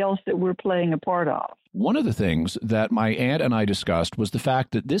somebody else that we're playing a part of. One of the things that my aunt and I discussed was the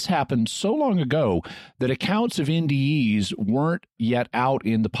fact that this happened so long ago that accounts of NDEs weren't yet out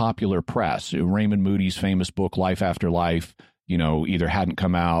in the popular press. Raymond Moody's famous book, Life After Life, either hadn't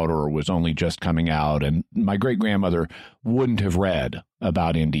come out or was only just coming out, and my great-grandmother wouldn't have read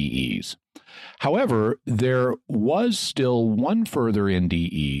about NDEs. However, there was still one further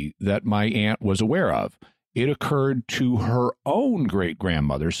NDE that my aunt was aware of. It occurred to her own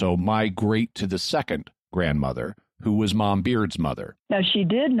great-grandmother, so my great to the second grandmother, who was Mom Beard's mother. Now, she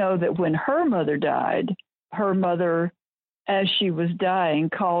did know that when her mother died, her mother, as she was dying,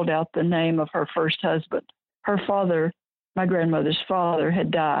 called out the name of her first husband. Her father, my grandmother's father,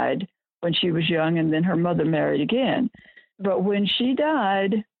 had died when she was young, and then her mother married again. But when she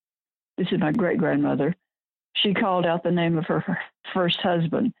died, this is my great-grandmother, she called out the name of her first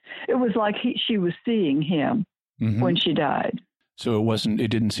husband. It was like she was seeing him when she died. So it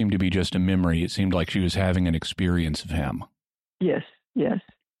didn't seem to be just a memory. It seemed like she was having an experience of him. Yes.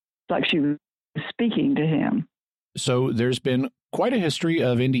 Like she was speaking to him. So there's been quite a history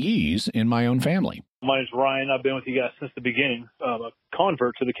of NDEs in my own family. My name's Ryan. I've been with you guys since the beginning. I'm a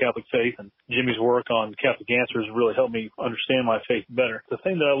convert to the Catholic faith, and Jimmy's work on Catholic Answers really helped me understand my faith better. The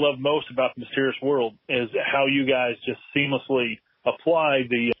thing that I love most about the mysterious world is how you guys just seamlessly apply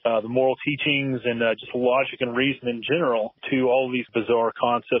the moral teachings and just logic and reason in general to all of these bizarre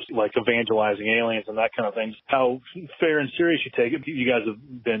concepts like evangelizing aliens and that kind of thing. How fair and serious you take it. You guys have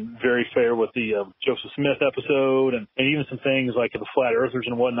been very fair with the Joseph Smith episode and even some things like the flat earthers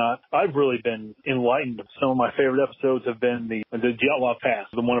and whatnot. I've really been enlightened. Some of my favorite episodes have been the Outlaw Pass,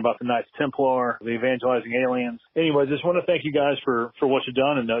 the one about the Knights Templar, the evangelizing aliens. Anyway, just want to thank you guys for what you've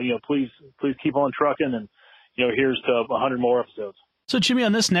done, and please keep on trucking, and here's to 100 more episodes. So, Jimmy,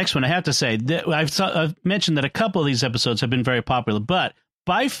 on this next one, I have to say that I've mentioned that a couple of these episodes have been very popular, but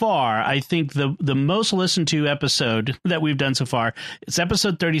by far, I think the most listened to episode that we've done so far is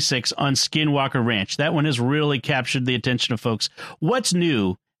episode 36 on Skinwalker Ranch. That one has really captured the attention of folks. What's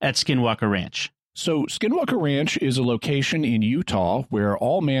new at Skinwalker Ranch? So Skinwalker Ranch is a location in Utah where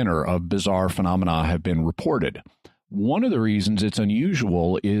all manner of bizarre phenomena have been reported. One of the reasons it's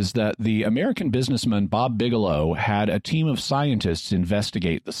unusual is that the American businessman Bob Bigelow had a team of scientists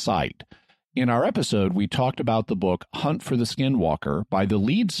investigate the site. In our episode, we talked about the book Hunt for the Skinwalker by the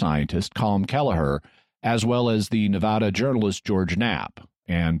lead scientist, Colm Kelleher, as well as the Nevada journalist George Knapp,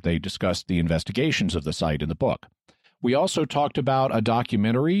 and they discussed the investigations of the site in the book. We also talked about a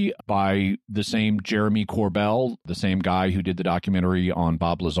documentary by the same Jeremy Corbell, the same guy who did the documentary on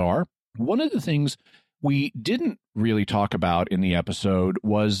Bob Lazar. One of the things we didn't really talk about in the episode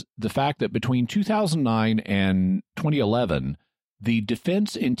was the fact that between 2009 and 2011, the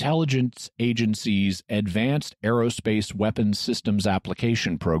Defense Intelligence Agency's Advanced Aerospace Weapons Systems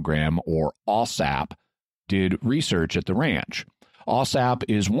Application Program, or AAWSAP, did research at the ranch. AAWSAP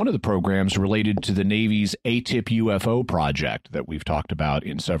is one of the programs related to the Navy's ATIP UFO project that we've talked about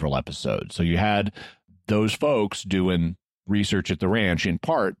in several episodes. So you had those folks doing research at the ranch, in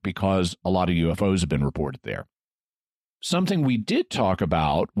part because a lot of UFOs have been reported there. Something we did talk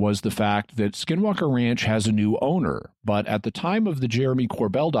about was the fact that Skinwalker Ranch has a new owner, but at the time of the Jeremy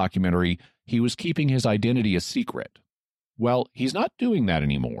Corbell documentary, he was keeping his identity a secret. Well, he's not doing that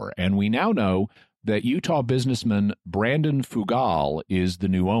anymore, and we now know that Utah businessman Brandon Fugal is the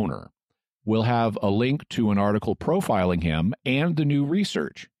new owner. We'll have a link to an article profiling him and the new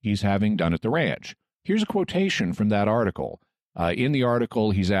research he's having done at the ranch. Here's a quotation from that article. In the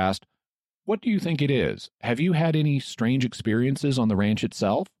article, he's asked, "What do you think it is? Have you had any strange experiences on the ranch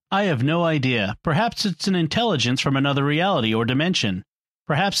itself?" I have no idea. Perhaps it's an intelligence from another reality or dimension.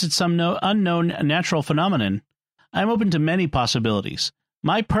 Perhaps it's some unknown natural phenomenon. I'm open to many possibilities.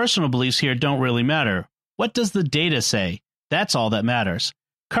 My personal beliefs here don't really matter. What does the data say? That's all that matters.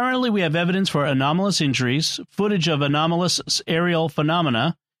 Currently, we have evidence for anomalous injuries, footage of anomalous aerial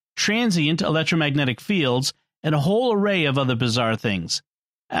phenomena, transient electromagnetic fields, and a whole array of other bizarre things.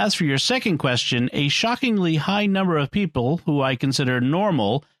 As for your second question, a shockingly high number of people who I consider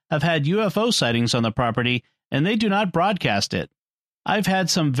normal have had UFO sightings on the property, and they do not broadcast it. I've had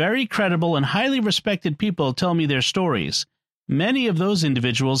some very credible and highly respected people tell me their stories. Many of those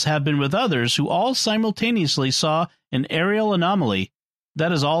individuals have been with others who all simultaneously saw an aerial anomaly.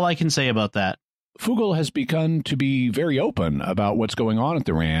 That is all I can say about that. Fugel has begun to be very open about what's going on at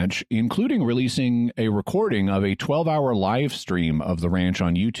the ranch, including releasing a recording of a 12-hour live stream of the ranch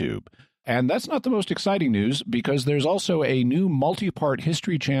on YouTube. And that's not the most exciting news, because there's also a new multi-part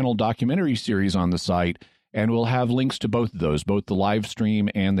History Channel documentary series on the site, and we'll have links to both of those, both the live stream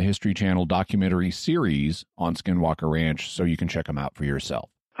and the History Channel documentary series on Skinwalker Ranch, so you can check them out for yourself.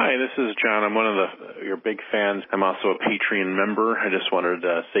 Hi, this is John. I'm one of your big fans. I'm also a Patreon member. I just wanted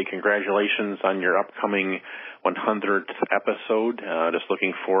to say congratulations on your upcoming 100th episode. Just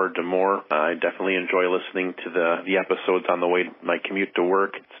looking forward to more. I definitely enjoy listening to the episodes on the way to my commute to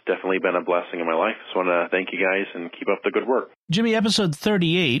work. It's definitely been a blessing in my life. Just want to thank you guys and keep up the good work. Jimmy, episode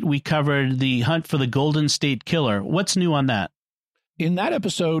 38, we covered the hunt for the Golden State Killer. What's new on that? In that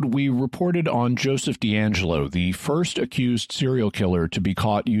episode, we reported on Joseph DeAngelo, the first accused serial killer to be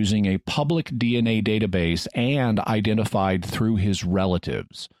caught using a public DNA database and identified through his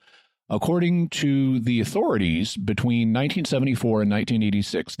relatives. According to the authorities, between 1974 and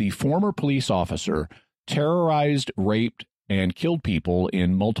 1986, the former police officer terrorized, raped, and killed people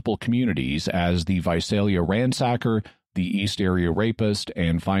in multiple communities as the Visalia ransacker, the East Area rapist,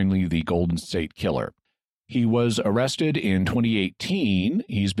 and finally the Golden State Killer. He was arrested in 2018.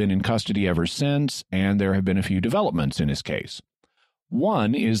 He's been in custody ever since, and there have been a few developments in his case.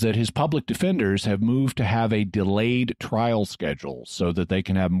 One is that his public defenders have moved to have a delayed trial schedule so that they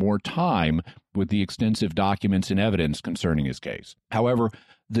can have more time with the extensive documents and evidence concerning his case. However,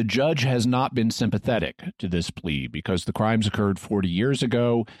 the judge has not been sympathetic to this plea because the crimes occurred 40 years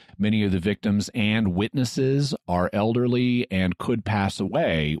ago. Many of the victims and witnesses are elderly and could pass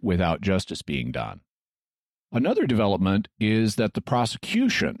away without justice being done. Another development is that the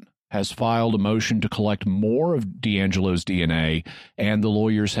prosecution has filed a motion to collect more of DeAngelo's DNA, and the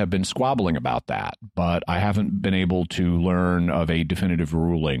lawyers have been squabbling about that, but I haven't been able to learn of a definitive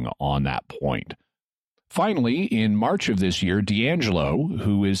ruling on that point. Finally, in March of this year, DeAngelo,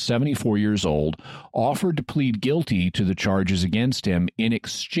 who is 74 years old, offered to plead guilty to the charges against him in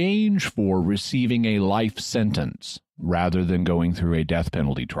exchange for receiving a life sentence rather than going through a death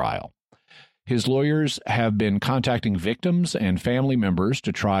penalty trial. His lawyers have been contacting victims and family members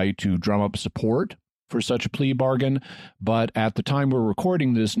to try to drum up support for such a plea bargain, but at the time we're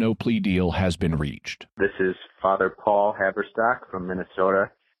recording this, no plea deal has been reached. This is Father Paul Haberstock from Minnesota,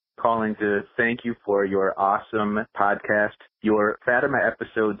 calling to thank you for your awesome podcast. Your Fatima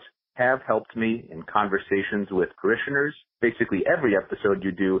episodes have helped me in conversations with parishioners. Basically, every episode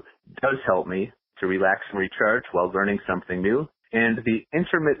you do does help me to relax and recharge while learning something new. And the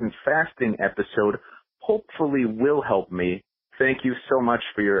intermittent fasting episode hopefully will help me. Thank you so much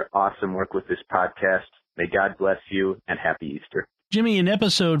for your awesome work with this podcast. May God bless you, and happy Easter. Jimmy, in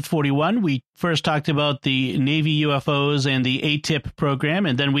episode 41, we first talked about the Navy UFOs and the ATIP program,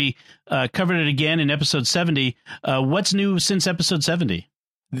 and then we covered it again in episode 70. What's new since episode 70?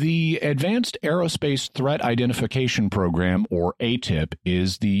 The Advanced Aerospace Threat Identification Program, or ATIP,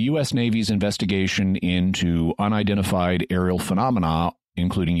 is the U.S. Navy's investigation into unidentified aerial phenomena,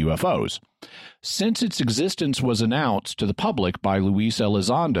 including UFOs. Since its existence was announced to the public by Luis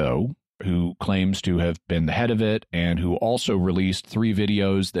Elizondo, who claims to have been the head of it and who also released 3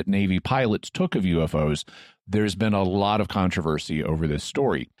 videos that Navy pilots took of UFOs, there's been a lot of controversy over this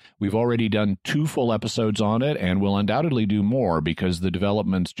story. We've already done 2 full episodes on it, and we'll undoubtedly do more because the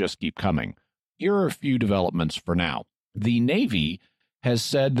developments just keep coming. Here are a few developments for now. The Navy has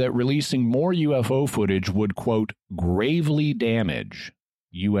said that releasing more UFO footage would, quote, gravely damage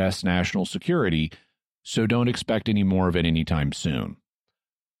U.S. national security, so don't expect any more of it anytime soon.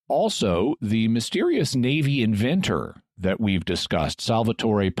 Also, the mysterious Navy inventor that we've discussed,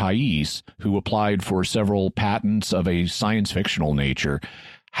 Salvatore Pais, who applied for several patents of a science-fictional nature,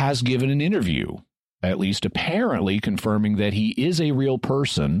 has given an interview, at least apparently confirming that he is a real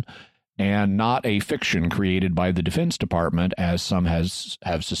person and not a fiction created by the Defense Department, as some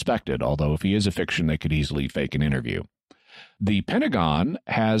have suspected, although if he is a fiction, they could easily fake an interview. The Pentagon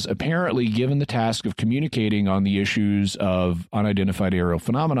has apparently given the task of communicating on the issues of unidentified aerial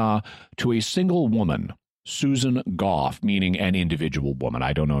phenomena to a single woman, Susan Goff, meaning an individual woman.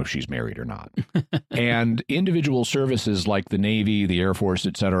 I don't know if she's married or not. And individual services like the Navy, the Air Force,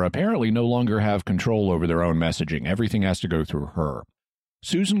 etc., apparently no longer have control over their own messaging. Everything has to go through her.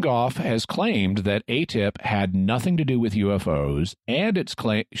 Susan Goff has claimed that ATIP had nothing to do with UFOs, and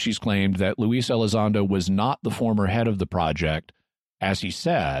she's claimed that Luis Elizondo was not the former head of the project, as he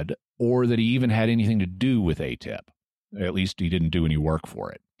said, or that he even had anything to do with ATIP. At least he didn't do any work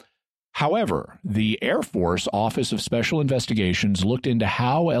for it. However, the Air Force Office of Special Investigations looked into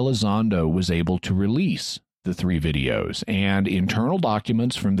how Elizondo was able to release the 3 videos, and internal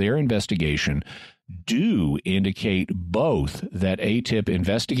documents from their investigation do indicate both that ATIP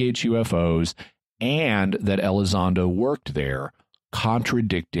investigates UFOs and that Elizondo worked there,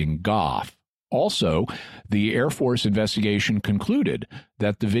 contradicting Goff. Also, the Air Force investigation concluded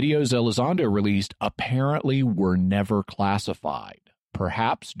that the videos Elizondo released apparently were never classified,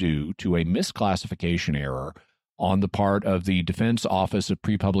 perhaps due to a misclassification error on the part of the Defense Office of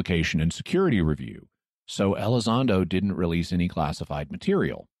Pre-Publication and Security Review. So Elizondo didn't release any classified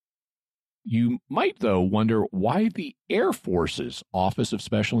material. You might, though, wonder why the Air Force's Office of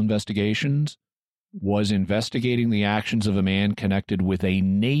Special Investigations was investigating the actions of a man connected with a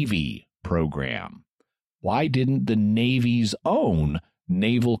Navy program. Why didn't the Navy's own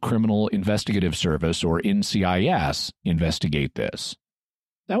Naval Criminal Investigative Service, or NCIS, investigate this?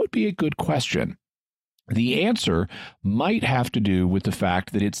 That would be a good question. The answer might have to do with the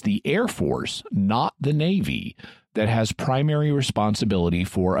fact that it's the Air Force, not the Navy, that has primary responsibility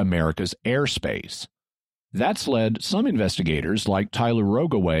for America's airspace. That's led some investigators, like Tyler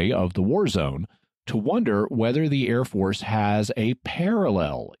Rogoway of the War Zone, to wonder whether the Air Force has a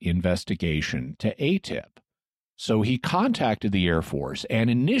parallel investigation to ATIP. So he contacted the Air Force, and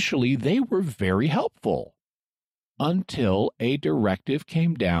initially they were very helpful, until a directive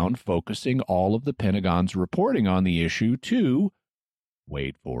came down focusing all of the Pentagon's reporting on the issue to,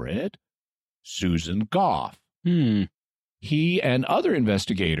 wait for it, Susan Goff. He and other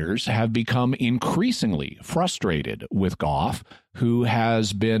investigators have become increasingly frustrated with Goff, who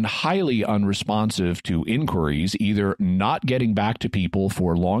has been highly unresponsive to inquiries, either not getting back to people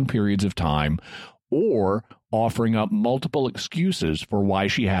for long periods of time or offering up multiple excuses for why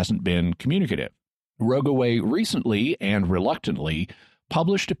she hasn't been communicative. Rogoway recently and reluctantly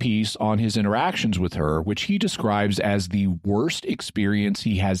published a piece on his interactions with her, which he describes as the worst experience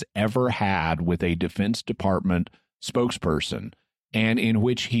he has ever had with a Defense Department spokesperson, and in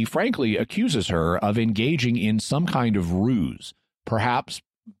which he frankly accuses her of engaging in some kind of ruse, perhaps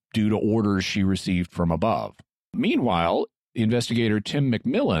due to orders she received from above. Meanwhile, investigator Tim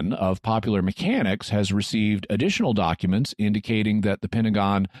McMillan of Popular Mechanics has received additional documents indicating that the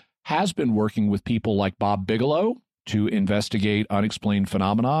Pentagon has been working with people like Bob Bigelow to investigate unexplained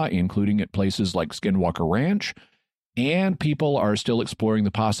phenomena, including at places like Skinwalker Ranch, and people are still exploring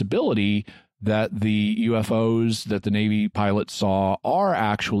the possibility that the UFOs that the Navy pilots saw are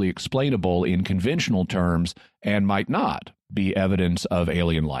actually explainable in conventional terms and might not be evidence of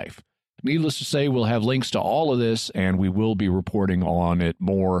alien life. Needless to say, we'll have links to all of this, and we will be reporting on it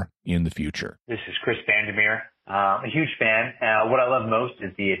more in the future. This is Chris Vandermeer. A huge fan. What I love most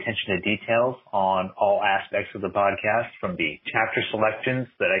is the attention to details on all aspects of the podcast, from the chapter selections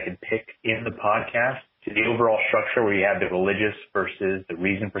that I can pick in the podcast to the overall structure where you have the religious versus the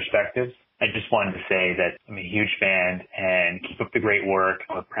reason perspectives. I just wanted to say that I'm a huge fan and keep up the great work.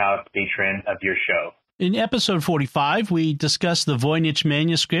 I'm a proud patron of your show. In episode 45, we discussed the Voynich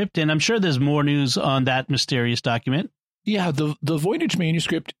manuscript, and I'm sure there's more news on that mysterious document. Yeah, the Voynich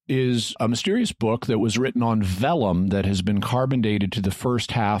manuscript is a mysterious book that was written on vellum that has been carbon dated to the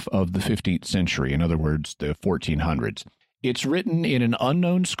first half of the 15th century, in other words, the 1400s. It's written in an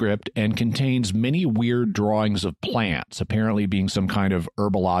unknown script and contains many weird drawings of plants, apparently being some kind of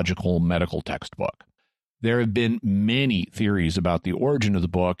herbological medical textbook. There have been many theories about the origin of the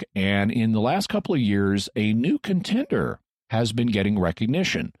book, and in the last couple of years, a new contender has been getting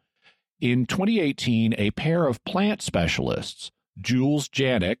recognition. In 2018, a pair of plant specialists, Jules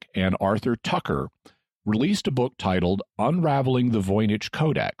Janik and Arthur Tucker, released a book titled Unraveling the Voynich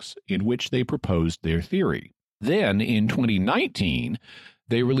Codex, in which they proposed their theory. Then, in 2019,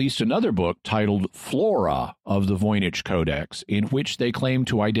 they released another book titled Flora of the Voynich Codex, in which they claim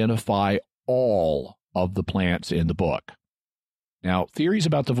to identify all of the plants in the book. Now, theories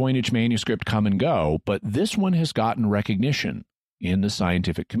about the Voynich manuscript come and go, but this one has gotten recognition in the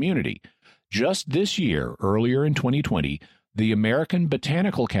scientific community. Just this year, earlier in 2020, the American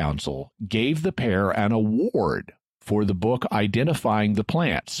Botanical Council gave the pair an award for the book identifying the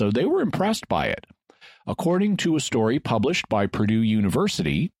plants, so they were impressed by it. According to a story published by Purdue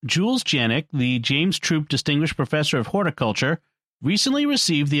University, Jules Janik, the James Troop Distinguished Professor of Horticulture, recently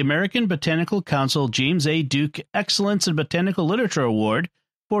received the American Botanical Council James A. Duke Excellence in Botanical Literature Award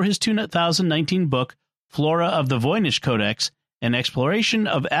for his 2019 book, Flora of the Voynich Codex, An Exploration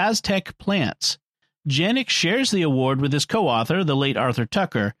of Aztec Plants. Janik shares the award with his co-author, the late Arthur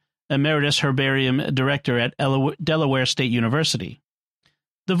Tucker, Emeritus Herbarium Director at Delaware State University.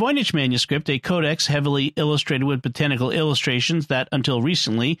 The Voynich manuscript, a codex heavily illustrated with botanical illustrations that, until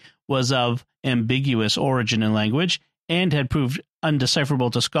recently, was of ambiguous origin and language, and had proved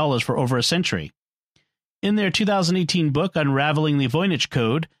undecipherable to scholars for over a century. In their 2018 book, Unraveling the Voynich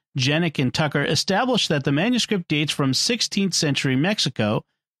Code, Janik and Tucker established that the manuscript dates from 16th century Mexico,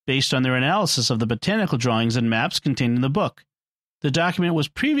 based on their analysis of the botanical drawings and maps contained in the book. The document was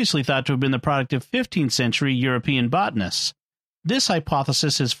previously thought to have been the product of 15th century European botanists. This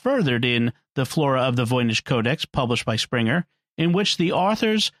hypothesis is furthered in The Flora of the Voynich Codex, published by Springer, in which the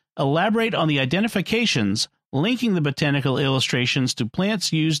authors elaborate on the identifications linking the botanical illustrations to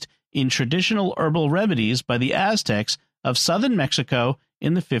plants used in traditional herbal remedies by the Aztecs of southern Mexico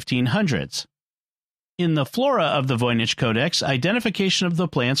in the 1500s. In The Flora of the Voynich Codex, identification of the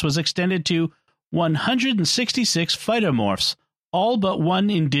plants was extended to 166 phytomorphs, all but one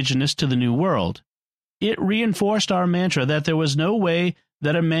indigenous to the New World. It reinforced our mantra that there was no way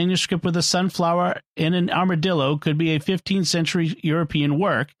that a manuscript with a sunflower and an armadillo could be a 15th century European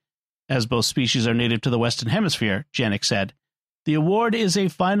work, as both species are native to the Western Hemisphere, Janik said. The award is a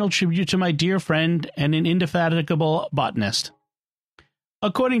final tribute to my dear friend and an indefatigable botanist.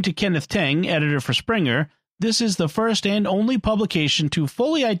 According to Kenneth Teng, editor for Springer, this is the first and only publication to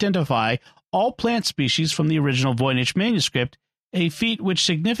fully identify all plant species from the original Voynich manuscript, a feat which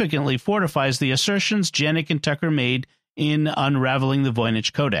significantly fortifies the assertions Janik and Tucker made in Unraveling the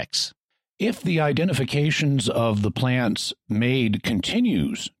Voynich Codex. If the identifications of the plants made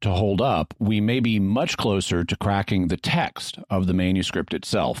continues to hold up, we may be much closer to cracking the text of the manuscript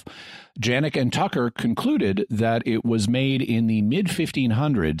itself. Janik and Tucker concluded that it was made in the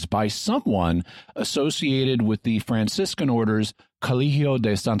mid-1500s by someone associated with the Franciscan order's Colegio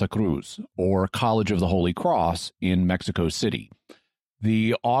de Santa Cruz, or College of the Holy Cross, in Mexico City.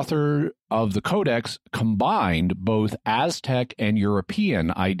 The author of the Codex combined both Aztec and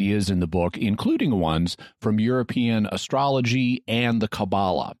European ideas in the book, including ones from European astrology and the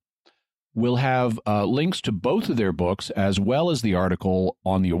Kabbalah. We'll have links to both of their books as well as the article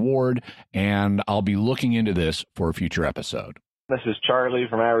on the award, and I'll be looking into this for a future episode. This is Charlie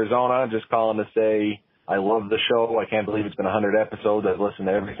from Arizona, just calling to say I love the show. I can't believe it's been 100 episodes. I've listened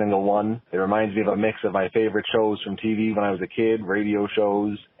to every single one. It reminds me of a mix of my favorite shows from TV when I was a kid, radio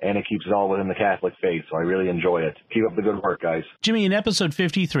shows, and it keeps it all within the Catholic faith, so I really enjoy it. Keep up the good work, guys. Jimmy, in episode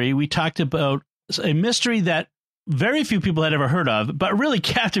 53, we talked about a mystery that very few people had ever heard of, but really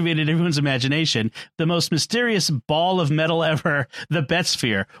captivated everyone's imagination. The most mysterious ball of metal ever, the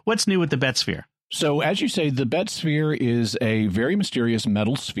Betsphere. What's new with the Betsphere? So, as you say, the Betsphere is a very mysterious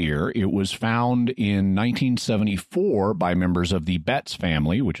metal sphere. It was found in 1974 by members of the Betts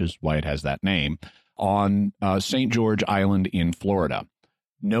family, which is why it has that name, on St. George Island in Florida.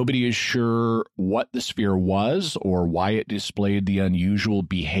 Nobody is sure what the sphere was or why it displayed the unusual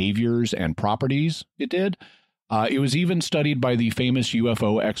behaviors and properties it did. It was even studied by the famous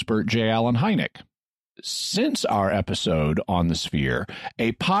UFO expert J. Allen Hynek. Since our episode on the sphere,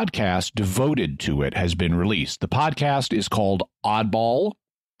 a podcast devoted to it has been released. The podcast is called Oddball,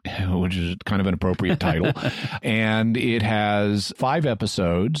 which is kind of an appropriate title, and it has 5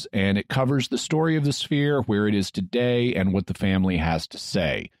 episodes, and it covers the story of the sphere, where it is today, and what the family has to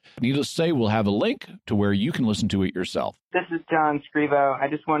say. Needless to say, we'll have a link to where you can listen to it yourself. This is John Scrivo. I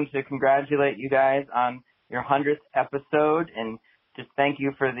just wanted to congratulate you guys on your 100th episode, and just thank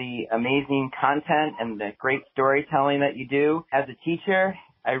you for the amazing content and the great storytelling that you do. As a teacher,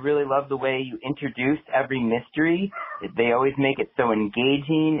 I really love the way you introduce every mystery. They always make it so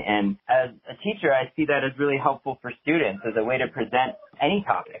engaging, and as a teacher, I see that as really helpful for students as a way to present any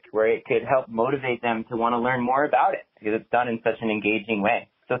topic where it could help motivate them to want to learn more about it because it's done in such an engaging way.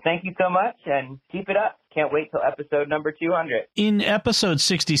 So thank you so much, and keep it up. Can't wait till episode number 200. In episode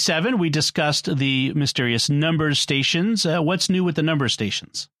 67, we discussed the mysterious number stations. What's new with the number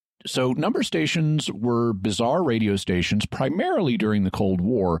stations? So number stations were bizarre radio stations, primarily during the Cold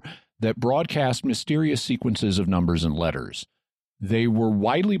War, that broadcast mysterious sequences of numbers and letters. They were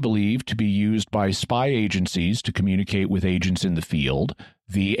widely believed to be used by spy agencies to communicate with agents in the field.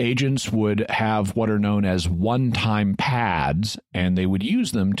 The agents would have what are known as one-time pads, and they would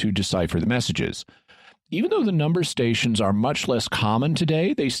use them to decipher the messages. Even though the number stations are much less common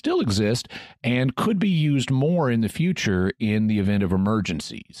today, they still exist and could be used more in the future in the event of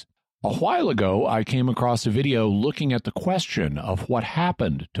emergencies. A while ago, I came across a video looking at the question of what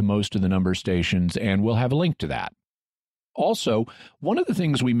happened to most of the number stations, and we'll have a link to that. Also, one of the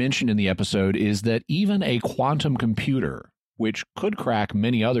things we mentioned in the episode is that even a quantum computer, which could crack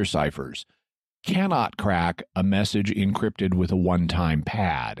many other ciphers, cannot crack a message encrypted with a one-time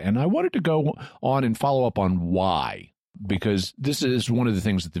pad. And I wanted to go on and follow up on why, because this is one of the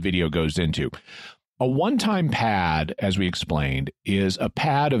things that the video goes into. A one-time pad, as we explained, is a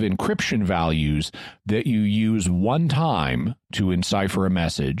pad of encryption values that you use one time to encipher a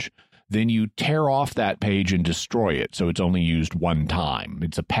message. Then you tear off that page and destroy it, so it's only used one time.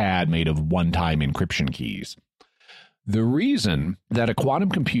 It's a pad made of one-time encryption keys. The reason that a quantum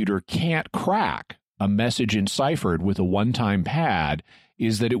computer can't crack a message enciphered with a one-time pad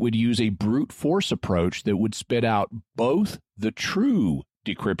is that it would use a brute force approach that would spit out both the true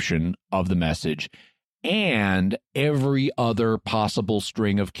decryption of the message and every other possible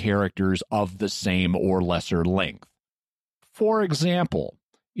string of characters of the same or lesser length. For example,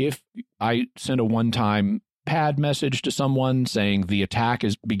 if I send a one-time pad message to someone saying the attack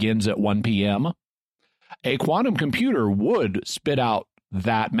begins at 1 p.m., a quantum computer would spit out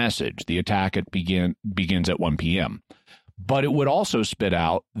that message, the attack begins at 1 p.m., but it would also spit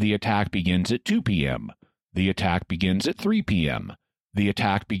out the attack begins at 2 p.m., the attack begins at 3 p.m., the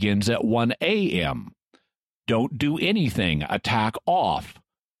attack begins at 1 a.m., don't do anything, attack off,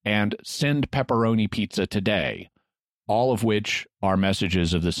 and send pepperoni pizza today, all of which are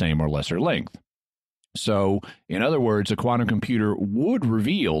messages of the same or lesser length. So, in other words, a quantum computer would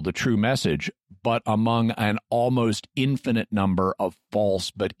reveal the true message, but among an almost infinite number of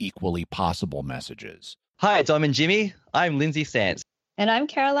false but equally possible messages. Hi, Dom and Jimmy. I'm Lindsay Sands. And I'm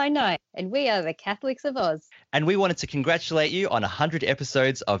Caroline Knight, and we are the Catholics of Oz. And we wanted to congratulate you on 100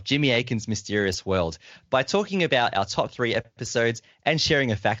 episodes of Jimmy Akin's Mysterious World by talking about our top 3 episodes and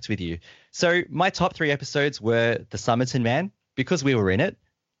sharing a fact with you. So my top 3 episodes were The Somerton Man, because we were in it,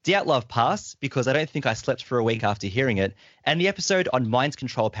 Dyatlov Pass, because I don't think I slept for a week after hearing it, and the episode on mind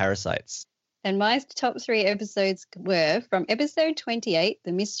control parasites. And my top 3 episodes were from episode 28,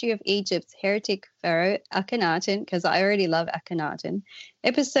 The Mystery of Egypt's Heretic Pharaoh Akhenaten, because I already love Akhenaten.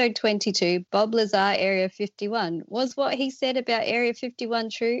 Episode 22, Bob Lazar, Area 51. Was what he said about Area 51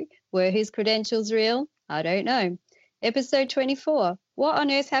 true? Were his credentials real? I don't know. Episode 24, what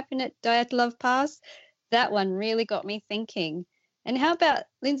on earth happened at Dyatlov Pass? That one really got me thinking. And how about,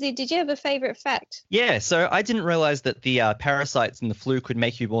 Lindsay, did you have a favorite fact? Yeah, so I didn't realize that the parasites in the flu could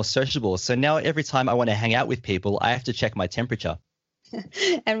make you more sociable. So now every time I want to hang out with people, I have to check my temperature.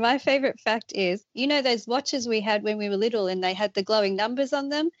 And my favorite fact is, you know those watches we had when we were little and they had the glowing numbers on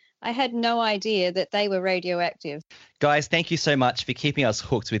them? I had no idea that they were radioactive. Guys, thank you so much for keeping us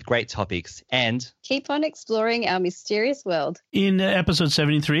hooked with great topics, and keep on exploring our mysterious world. In episode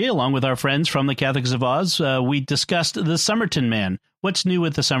 73, along with our friends from the Catholics of Oz, we discussed the Somerton Man. What's new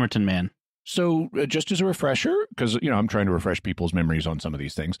with the Somerton Man? So just as a refresher, because, I'm trying to refresh people's memories on some of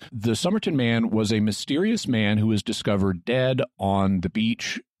these things, the Somerton Man was a mysterious man who was discovered dead on the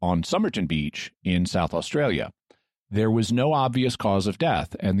beach, on Somerton Beach in South Australia. There was no obvious cause of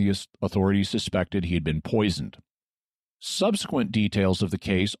death, and the authorities suspected he had been poisoned. Subsequent details of the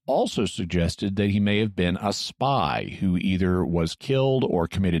case also suggested that he may have been a spy who either was killed or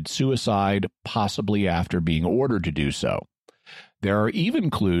committed suicide, possibly after being ordered to do so. There are even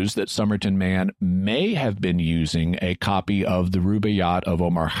clues that Somerton Man may have been using a copy of the Rubaiyat of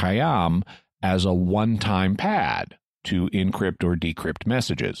Omar Khayyam as a one-time pad to encrypt or decrypt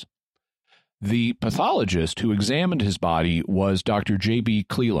messages. The pathologist who examined his body was Dr. J.B.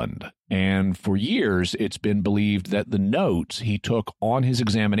 Cleland, and for years it's been believed that the notes he took on his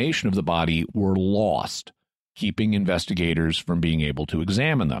examination of the body were lost, keeping investigators from being able to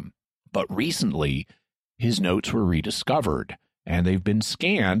examine them. But recently, his notes were rediscovered, and they've been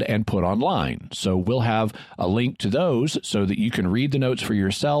scanned and put online. So we'll have a link to those so that you can read the notes for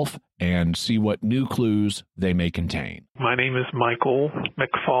yourself and see what new clues they may contain. My name is Michael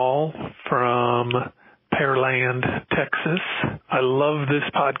McFall from Pearland, Texas. I love this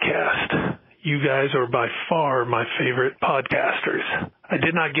podcast. You guys are by far my favorite podcasters. I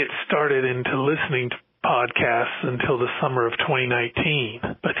did not get started into listening to podcasts until the summer of 2019,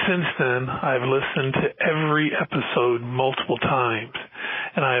 but since then I've listened to every episode multiple times,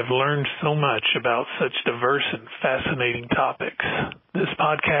 and I have learned so much about such diverse and fascinating topics. This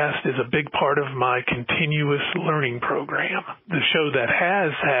podcast is a big part of my continuous learning program. The show that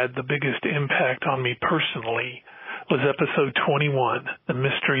has had the biggest impact on me personally was episode 21, The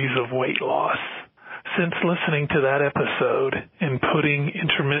Mysteries of Weight Loss. Since listening to that episode and putting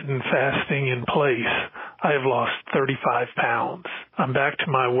intermittent fasting in place, I have lost 35 pounds. I'm back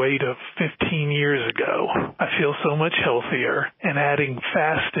to my weight of 15 years ago. I feel so much healthier, and adding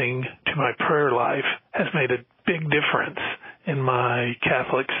fasting to my prayer life has made a big difference in my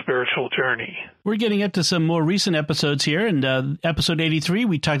Catholic spiritual journey. We're getting up to some more recent episodes here. In episode 83,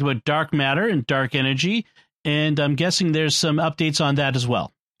 we talked about dark matter and dark energy, and I'm guessing there's some updates on that as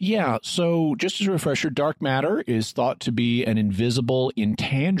well. Yeah, so just as a refresher, dark matter is thought to be an invisible,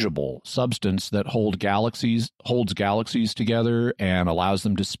 intangible substance that holds galaxies together and allows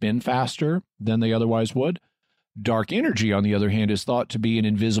them to spin faster than they otherwise would. Dark energy, on the other hand, is thought to be an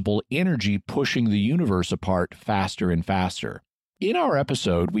invisible energy pushing the universe apart faster and faster. In our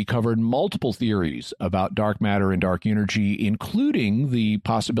episode, we covered multiple theories about dark matter and dark energy, including the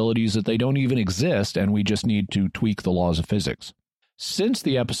possibilities that they don't even exist and we just need to tweak the laws of physics. Since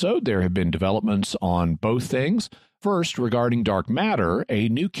the episode, there have been developments on both things. First, regarding dark matter, a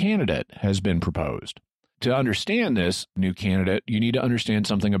new candidate has been proposed. To understand this new candidate, you need to understand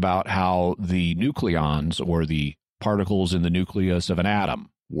something about how the nucleons, or the particles in the nucleus of an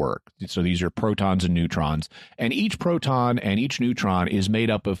atom, work. So these are protons and neutrons, and each proton and each neutron is made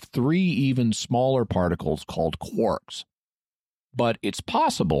up of 3 even smaller particles called quarks. But it's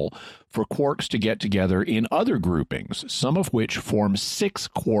possible for quarks to get together in other groupings, some of which form 6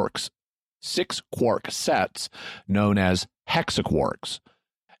 quark sets known as hexaquarks.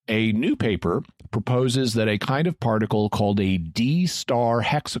 A new paper proposes that a kind of particle called a D-star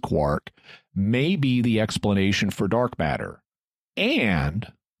hexaquark may be the explanation for dark matter.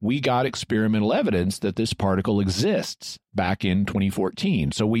 And we got experimental evidence that this particle exists back in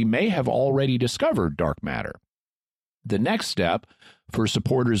 2014, so we may have already discovered dark matter. The next step for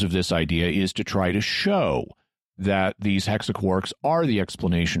supporters of this idea is to try to show that these hexaquarks are the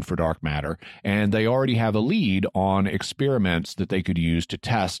explanation for dark matter, and they already have a lead on experiments that they could use to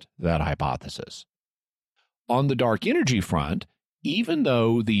test that hypothesis. On the dark energy front, even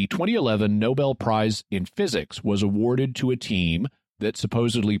though the 2011 Nobel Prize in Physics was awarded to a team that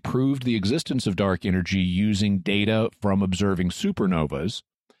supposedly proved the existence of dark energy using data from observing supernovas,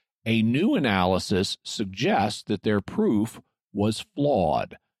 a new analysis suggests that their proof was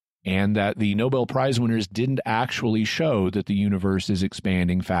flawed and that the Nobel Prize winners didn't actually show that the universe is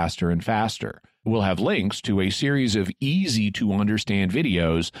expanding faster and faster. We'll have links to a series of easy-to-understand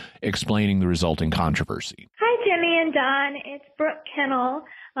videos explaining the resulting controversy. Hi, Jimmy and Don. It's Brooke Kennel.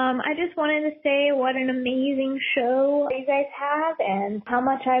 I just wanted to say what an amazing show you guys have and how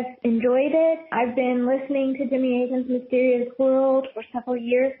much I've enjoyed it. I've been listening to Jimmy Akin's Mysterious World for several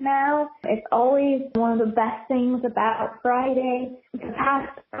years now. It's always one of the best things about Friday. The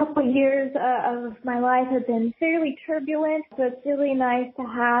past couple of years of my life have been fairly turbulent, so it's really nice to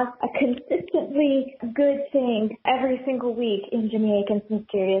have a consistently good thing every single week in Jimmy Akin's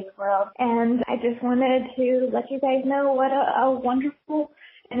Mysterious World. And I just wanted to let you guys know what a wonderful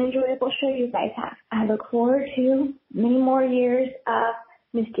and enjoyable show you guys have. I look forward to many more years of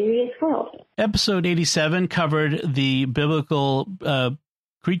Mysterious World. Episode 87 covered the biblical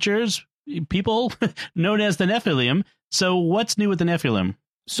creatures, people, known as the Nephilim. So what's new with the Nephilim?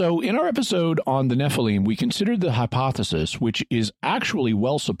 So in our episode on the Nephilim, we considered the hypothesis, which is actually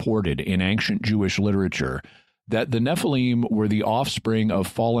well supported in ancient Jewish literature, that the Nephilim were the offspring of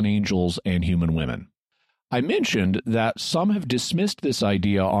fallen angels and human women. I mentioned that some have dismissed this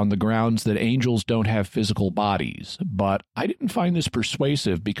idea on the grounds that angels don't have physical bodies, but I didn't find this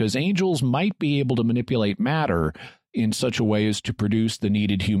persuasive because angels might be able to manipulate matter in such a way as to produce the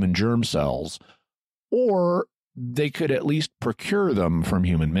needed human germ cells, or they could at least procure them from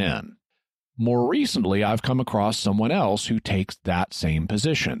human men. More recently, I've come across someone else who takes that same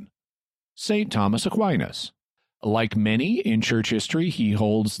position, St. Thomas Aquinas. Like many in church history, he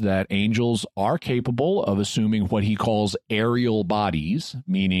holds that angels are capable of assuming what he calls aerial bodies,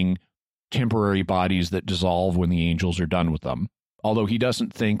 meaning temporary bodies that dissolve when the angels are done with them, although he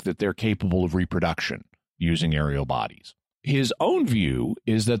doesn't think that they're capable of reproduction using aerial bodies. His own view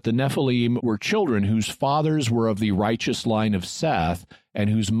is that the Nephilim were children whose fathers were of the righteous line of Seth and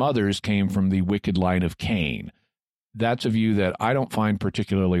whose mothers came from the wicked line of Cain. That's a view that I don't find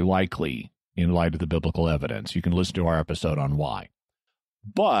particularly likely in light of the biblical evidence. You can listen to our episode on why.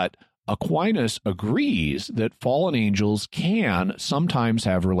 But Aquinas agrees that fallen angels can sometimes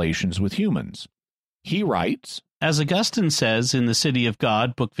have relations with humans. He writes, as Augustine says in The City of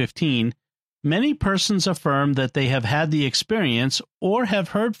God, Book 15, many persons affirm that they have had the experience or have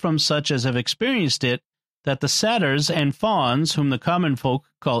heard from such as have experienced it that the satyrs and fauns, whom the common folk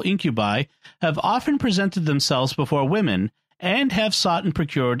call incubi, have often presented themselves before women and have sought and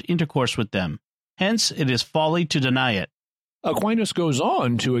procured intercourse with them. Hence, it is folly to deny it. Aquinas goes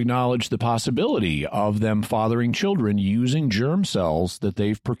on to acknowledge the possibility of them fathering children using germ cells that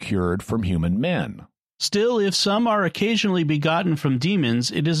they've procured from human men. Still, if some are occasionally begotten from demons,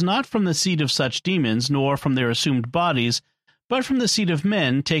 it is not from the seed of such demons, nor from their assumed bodies, but from the seed of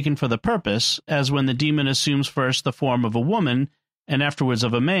men taken for the purpose, as when the demon assumes first the form of a woman, and afterwards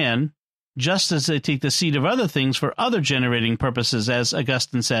of a man, just as they take the seed of other things for other generating purposes, as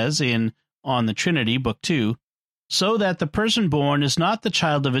Augustine says in On the Trinity, Book 2, so that the person born is not the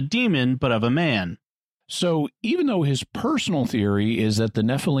child of a demon, but of a man. So even though his personal theory is that the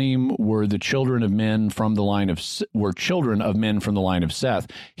Nephilim were children of men from the line of Seth,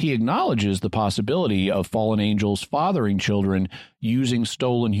 he acknowledges the possibility of fallen angels fathering children using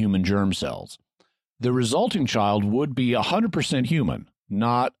stolen human germ cells. The resulting child would be 100% human,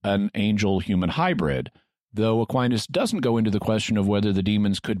 not an angel-human hybrid, though Aquinas doesn't go into the question of whether the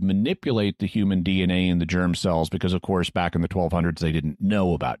demons could manipulate the human DNA in the germ cells, because, of course, back in the 1200s, they didn't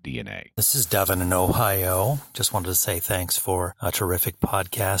know about DNA. This is Devin in Ohio. Just wanted to say thanks for a terrific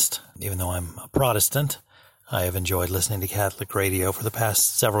podcast. Even though I'm a Protestant, I have enjoyed listening to Catholic radio for the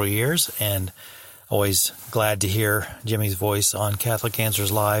past several years, and always glad to hear Jimmy's voice on Catholic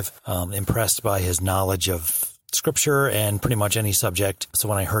Answers Live. Impressed by his knowledge of Scripture and pretty much any subject. So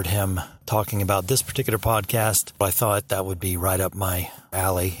when I heard him talking about this particular podcast, I thought that would be right up my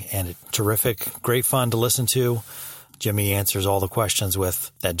alley, and terrific, great fun to listen to. Jimmy answers all the questions with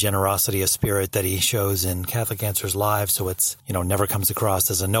that generosity of spirit that he shows in Catholic Answers Live. So it's, never comes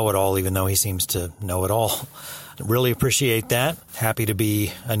across as a know-it-all, even though he seems to know it all. Really appreciate that. Happy to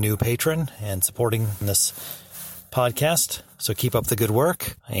be a new patron and supporting this podcast. So keep up the good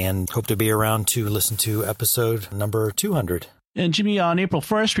work, and hope to be around to listen to episode number 200. And Jimmy, on April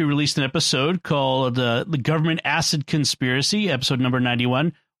 1st, we released an episode called The Government Acid Conspiracy, episode number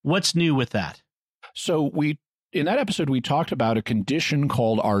 91. What's new with that? So in that episode, we talked about a condition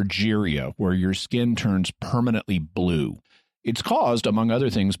called argyria, where your skin turns permanently blue. It's caused, among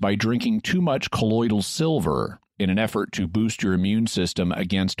other things, by drinking too much colloidal silver in an effort to boost your immune system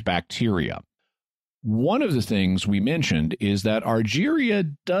against bacteria. One of the things we mentioned is that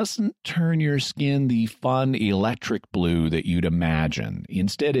argyria doesn't turn your skin the fun electric blue that you'd imagine.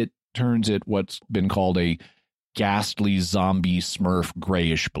 Instead, it turns it what's been called a ghastly zombie smurf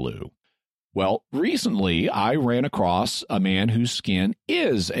grayish blue. Well, recently I ran across a man whose skin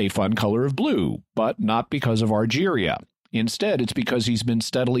is a fun color of blue, but not because of argyria. Instead, it's because he's been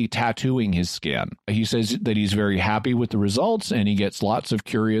steadily tattooing his skin. He says that he's very happy with the results, and he gets lots of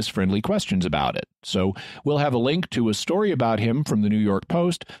curious, friendly questions about it. So we'll have a link to a story about him from the New York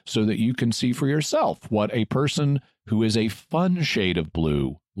Post so that you can see for yourself what a person who is a fun shade of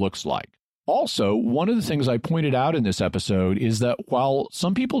blue looks like. Also, one of the things I pointed out in this episode is that while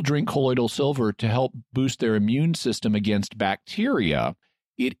some people drink colloidal silver to help boost their immune system against bacteria,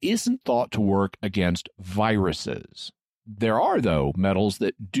 it isn't thought to work against viruses. There are, though, metals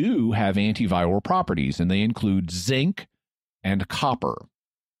that do have antiviral properties, and they include zinc and copper.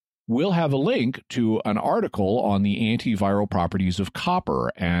 We'll have a link to an article on the antiviral properties of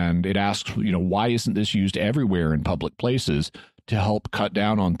copper, and it asks, why isn't this used everywhere in public places to help cut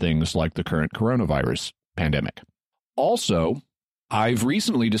down on things like the current coronavirus pandemic? Also, I've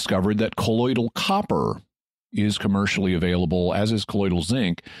recently discovered that colloidal copper is commercially available, as is colloidal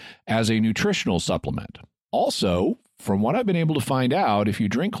zinc, as a nutritional supplement. Also, from what I've been able to find out, if you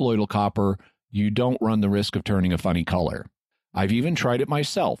drink colloidal copper, you don't run the risk of turning a funny color. I've even tried it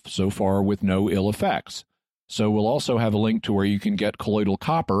myself, so far with no ill effects. So we'll also have a link to where you can get colloidal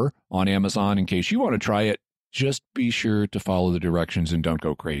copper on Amazon in case you want to try it. Just be sure to follow the directions and don't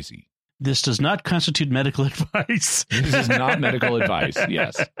go crazy. This does not constitute medical advice. This is not medical advice,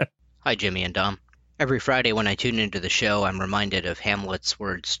 yes. Hi, Jimmy and Dom. Every Friday when I tune into the show, I'm reminded of Hamlet's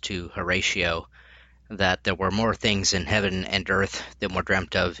words to Horatio, that there were more things in heaven and earth than were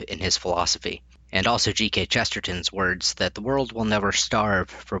dreamt of in his philosophy. And also G.K. Chesterton's words that the world will never starve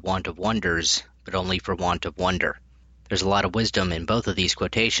for want of wonders, but only for want of wonder. There's a lot of wisdom in both of these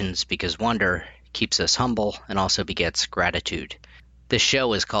quotations because wonder keeps us humble and also begets gratitude. This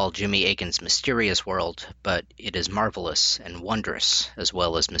show is called Jimmy Akin's Mysterious World, but it is marvelous and wondrous as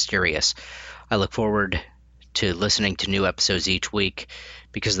well as mysterious. I look forward to listening to new episodes each week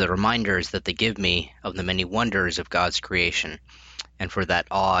because of the reminders that they give me of the many wonders of God's creation and for that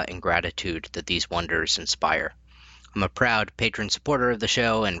awe and gratitude that these wonders inspire. I'm a proud patron supporter of the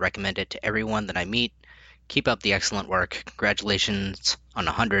show and recommend it to everyone that I meet. Keep up the excellent work. Congratulations on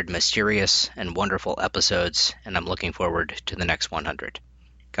 100 mysterious and wonderful episodes, and I'm looking forward to the next 100.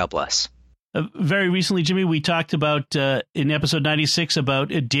 God bless. Very recently, Jimmy, we talked about in episode 96 about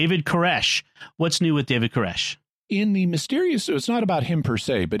David Koresh. What's new with David Koresh? In the mysterious, so it's not about him per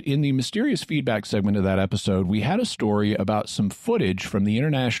se, but in the mysterious feedback segment of that episode, we had a story about some footage from the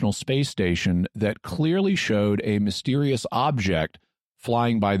International Space Station that clearly showed a mysterious object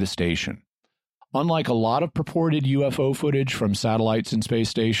flying by the station. Unlike a lot of purported UFO footage from satellites and space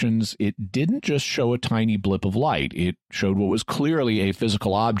stations, it didn't just show a tiny blip of light. It showed what was clearly a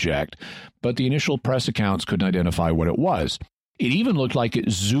physical object, but the initial press accounts couldn't identify what it was. It even looked like it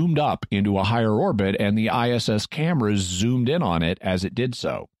zoomed up into a higher orbit, and the ISS cameras zoomed in on it as it did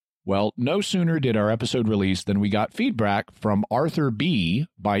so. Well, no sooner did our episode release than we got feedback from Arthur B.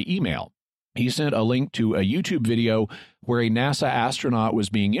 by email. He sent a link to a YouTube video where a NASA astronaut was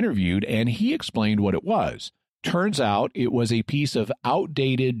being interviewed, and he explained what it was. Turns out it was a piece of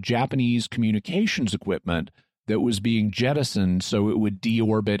outdated Japanese communications equipment that was being jettisoned so it would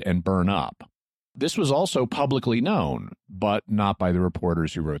deorbit and burn up. This was also publicly known, but not by the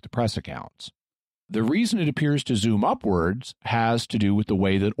reporters who wrote the press accounts. The reason it appears to zoom upwards has to do with the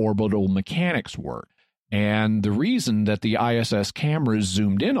way that orbital mechanics work. And the reason that the ISS cameras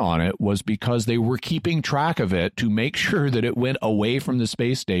zoomed in on it was because they were keeping track of it to make sure that it went away from the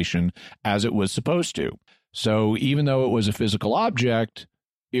space station as it was supposed to. So even though it was a physical object,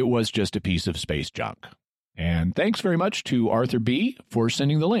 it was just a piece of space junk. And thanks very much to Arthur B. for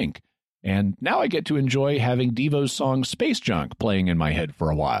sending the link. And now I get to enjoy having Devo's song Space Junk playing in my head for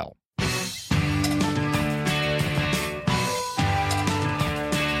a while.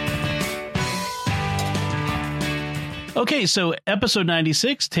 Okay, so episode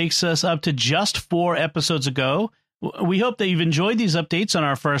 96 takes us up to just 4 episodes ago. We hope that you've enjoyed these updates on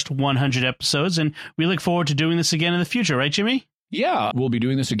our first 100 episodes, and we look forward to doing this again in the future, right, Jimmy? Yeah, we'll be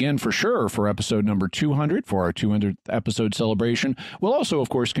doing this again for sure for episode number 200 for our 200th episode celebration. We'll also, of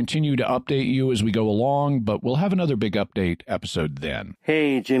course, continue to update you as we go along, but we'll have another big update episode then.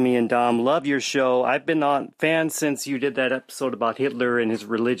 Hey, Jimmy and Dom, love your show. I've been a fan since you did that episode about Hitler and his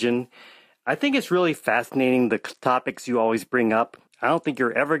religion. I think it's really fascinating, the topics you always bring up. I don't think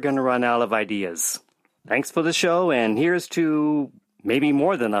you're ever going to run out of ideas. Thanks for the show, and here's to maybe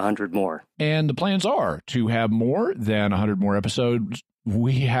more than 100 more. And the plans are to have more than 100 more episodes.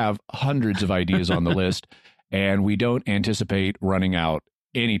 We have hundreds of ideas on the list, and we don't anticipate running out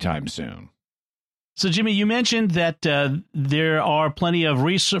anytime soon. So, Jimmy, you mentioned that there are plenty of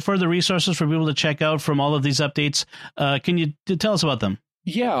further resources for people to check out from all of these updates. Can you tell us about them?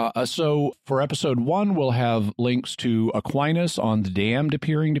 Yeah, so for episode 1, we'll have links to Aquinas on the damned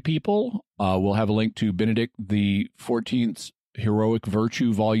appearing to people. We'll have a link to Benedict the 14th's Heroic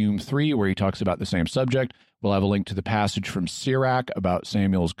Virtue, Volume 3, where he talks about the same subject. We'll have a link to the passage from Sirach about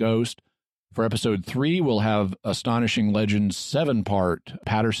Samuel's ghost. For episode 3, we'll have Astonishing Legends 7-part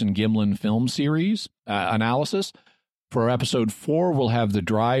Patterson-Gimlin film series analysis. For episode 4, we'll have the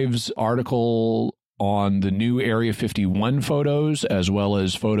Drives article on the new Area 51 photos, as well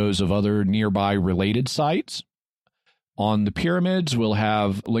as photos of other nearby related sites. On the pyramids, we'll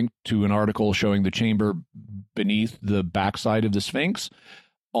have linked to an article showing the chamber beneath the backside of the Sphinx.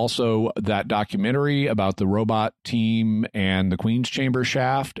 Also, that documentary about the robot team and the Queen's Chamber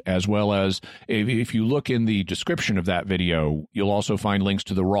shaft, as well as if you look in the description of that video, you'll also find links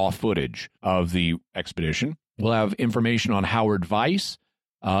to the raw footage of the expedition. We'll have information on Howard Weiss,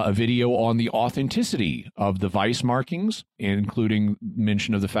 a video on the authenticity of the Weiss markings, including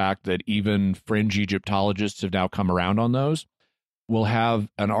mention of the fact that even fringe Egyptologists have now come around on those. We'll have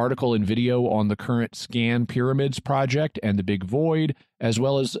an article and video on the current Scan Pyramids project and the Big Void, as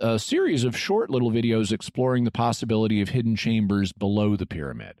well as a series of short little videos exploring the possibility of hidden chambers below the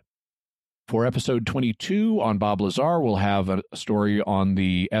pyramid. For episode 22 on Bob Lazar, we'll have a story on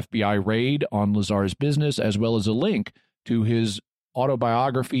the FBI raid on Lazar's business, as well as a link to his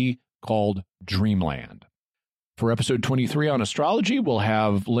autobiography called Dreamland. For episode 23 on astrology, we'll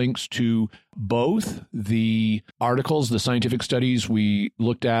have links to both the articles, the scientific studies we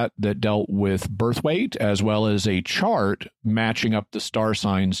looked at that dealt with birth weight, as well as a chart matching up the star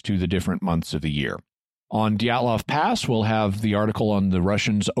signs to the different months of the year. On Dyatlov Pass, we'll have the article on the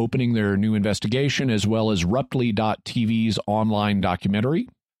Russians opening their new investigation, as well as Ruptly.tv's online documentary.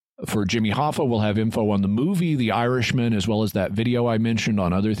 For Jimmy Hoffa, we'll have info on the movie The Irishman, as well as that video I mentioned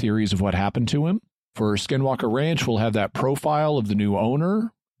on other theories of what happened to him. For Skinwalker Ranch, we'll have that profile of the new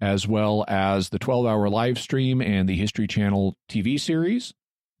owner, as well as the 12-hour live stream and the History Channel TV series.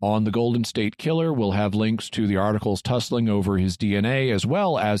 On the Golden State Killer, we'll have links to the articles tussling over his DNA, as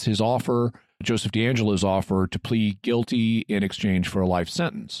well as his offer, Joseph D'Angelo's offer, to plead guilty in exchange for a life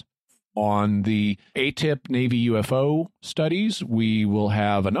sentence. On the ATIP Navy UFO studies, we will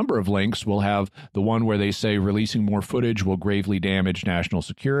have a number of links. We'll have the one where they say releasing more footage will gravely damage national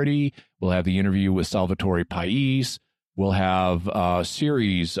security. We'll have the interview with Salvatore Pais. We'll have a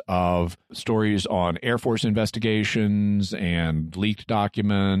series of stories on Air Force investigations and leaked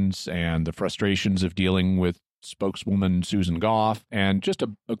documents and the frustrations of dealing with spokeswoman Susan Goff, and just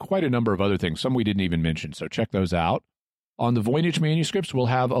quite a number of other things, some we didn't even mention, so check those out. On the Voynich manuscripts, we'll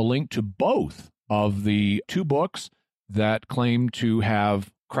have a link to both of the 2 books that claim to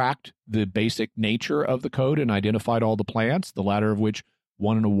have cracked the basic nature of the code and identified all the plants, the latter of which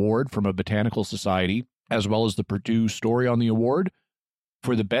won an award from a botanical society, as well as the Purdue story on the award.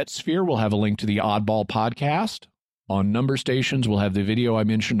 For the Bet Sphere, we'll have a link to the Oddball podcast. On Number Stations, we'll have the video I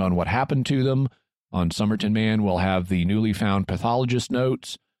mentioned on what happened to them. On Somerton Man, we'll have the newly found pathologist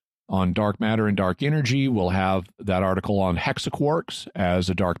notes. On Dark Matter and Dark Energy, we'll have that article on hexaquarks as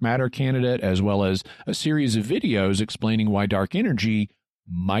a dark matter candidate, as well as a series of videos explaining why dark energy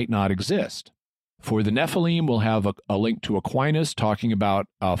might not exist. For the Nephilim, we'll have a link to Aquinas talking about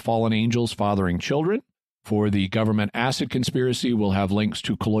fallen angels fathering children. For the government acid conspiracy, we'll have links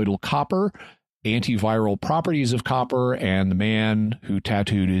to colloidal copper, antiviral properties of copper, and the man who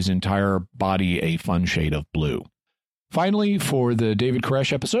tattooed his entire body a fun shade of blue. Finally, for the David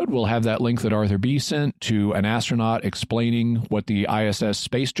Koresh episode, we'll have that link that Arthur B. sent to an astronaut explaining what the ISS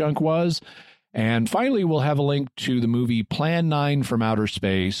space junk was. And finally, we'll have a link to the movie Plan 9 from Outer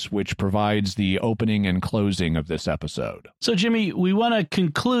Space, which provides the opening and closing of this episode. So, Jimmy, we want to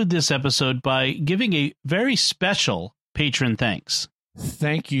conclude this episode by giving a very special patron thanks.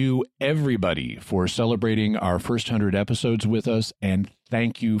 Thank you, everybody, for celebrating our first 100 episodes with us, and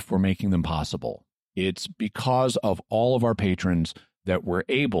thank you for making them possible. It's because of all of our patrons that we're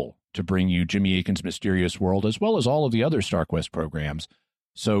able to bring you Jimmy Akin's Mysterious World, as well as all of the other StarQuest programs.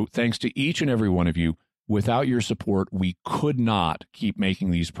 So thanks to each and every one of you. Without your support, we could not keep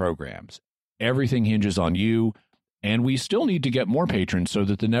making these programs. Everything hinges on you, and we still need to get more patrons so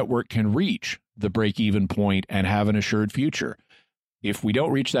that the network can reach the break-even point and have an assured future. If we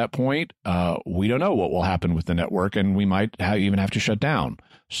don't reach that point, we don't know what will happen with the network, and we might even have to shut down.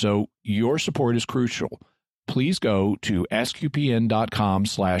 So your support is crucial. Please go to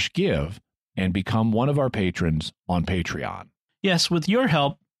sqpn.com/give and become one of our patrons on Patreon. Yes, with your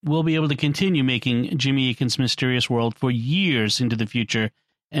help, we'll be able to continue making Jimmy Akin's Mysterious World for years into the future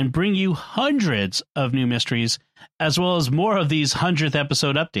and bring you hundreds of new mysteries, as well as more of these 100th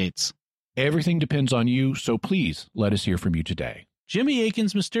episode updates. Everything depends on you, so please let us hear from you today. Jimmy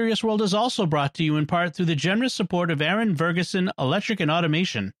Akin's Mysterious World is also brought to you in part through the generous support of Aaron Ferguson Electric and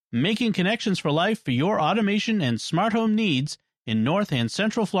Automation, making connections for life for your automation and smart home needs in North and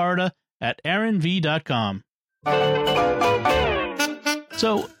Central Florida at aaronv.com.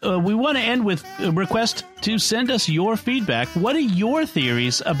 So we want to end with a request to send us your feedback. What are your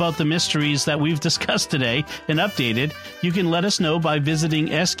theories about the mysteries that we've discussed today and updated? You can let us know by visiting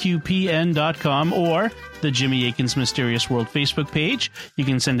sqpn.com or the Jimmy Akin's Mysterious World Facebook page. You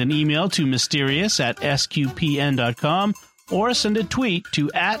can send an email to mysterious@sqpn.com or send a tweet to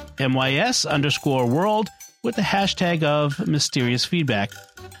 @MYS_world with the hashtag of mysterious feedback.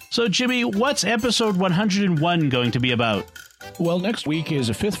 So, Jimmy, what's episode 101 going to be about? Well, next week is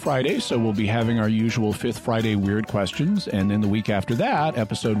a Fifth Friday, so we'll be having our usual Fifth Friday Weird Questions. And then the week after that,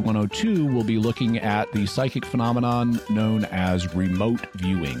 episode 102, we'll be looking at the psychic phenomenon known as remote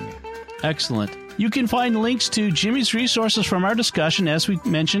viewing. Excellent. You can find links to Jimmy's resources from our discussion, as we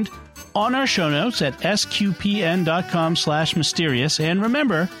mentioned, on our show notes at sqpn.com/mysterious. And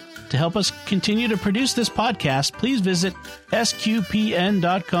remember, to help us continue to produce this podcast, please visit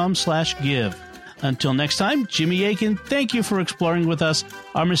sqpn.com/give. Until next time, Jimmy Akin, thank you for exploring with us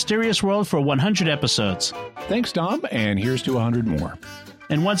our mysterious world for 100 episodes. Thanks, Dom, and here's to 100 more.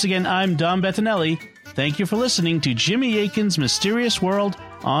 And once again, I'm Dom Bettinelli. Thank you for listening to Jimmy Akin's Mysterious World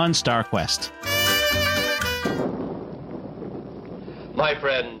on StarQuest. My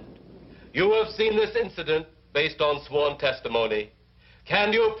friend, you have seen this incident based on sworn testimony.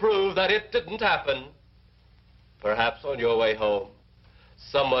 Can you prove that it didn't happen? Perhaps on your way home,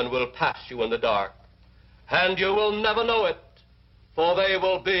 someone will pass you in the dark, and you will never know it, for they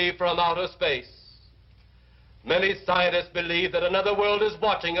will be from outer space. Many scientists believe that another world is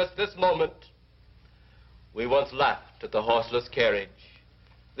watching us this moment. We once laughed at the horseless carriage,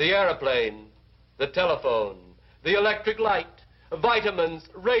 the airplane, the telephone, the electric light, vitamins,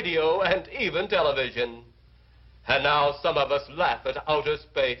 radio, and even television. And now some of us laugh at outer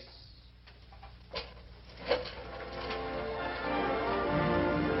space.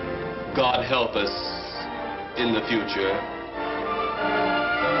 God help us in the future.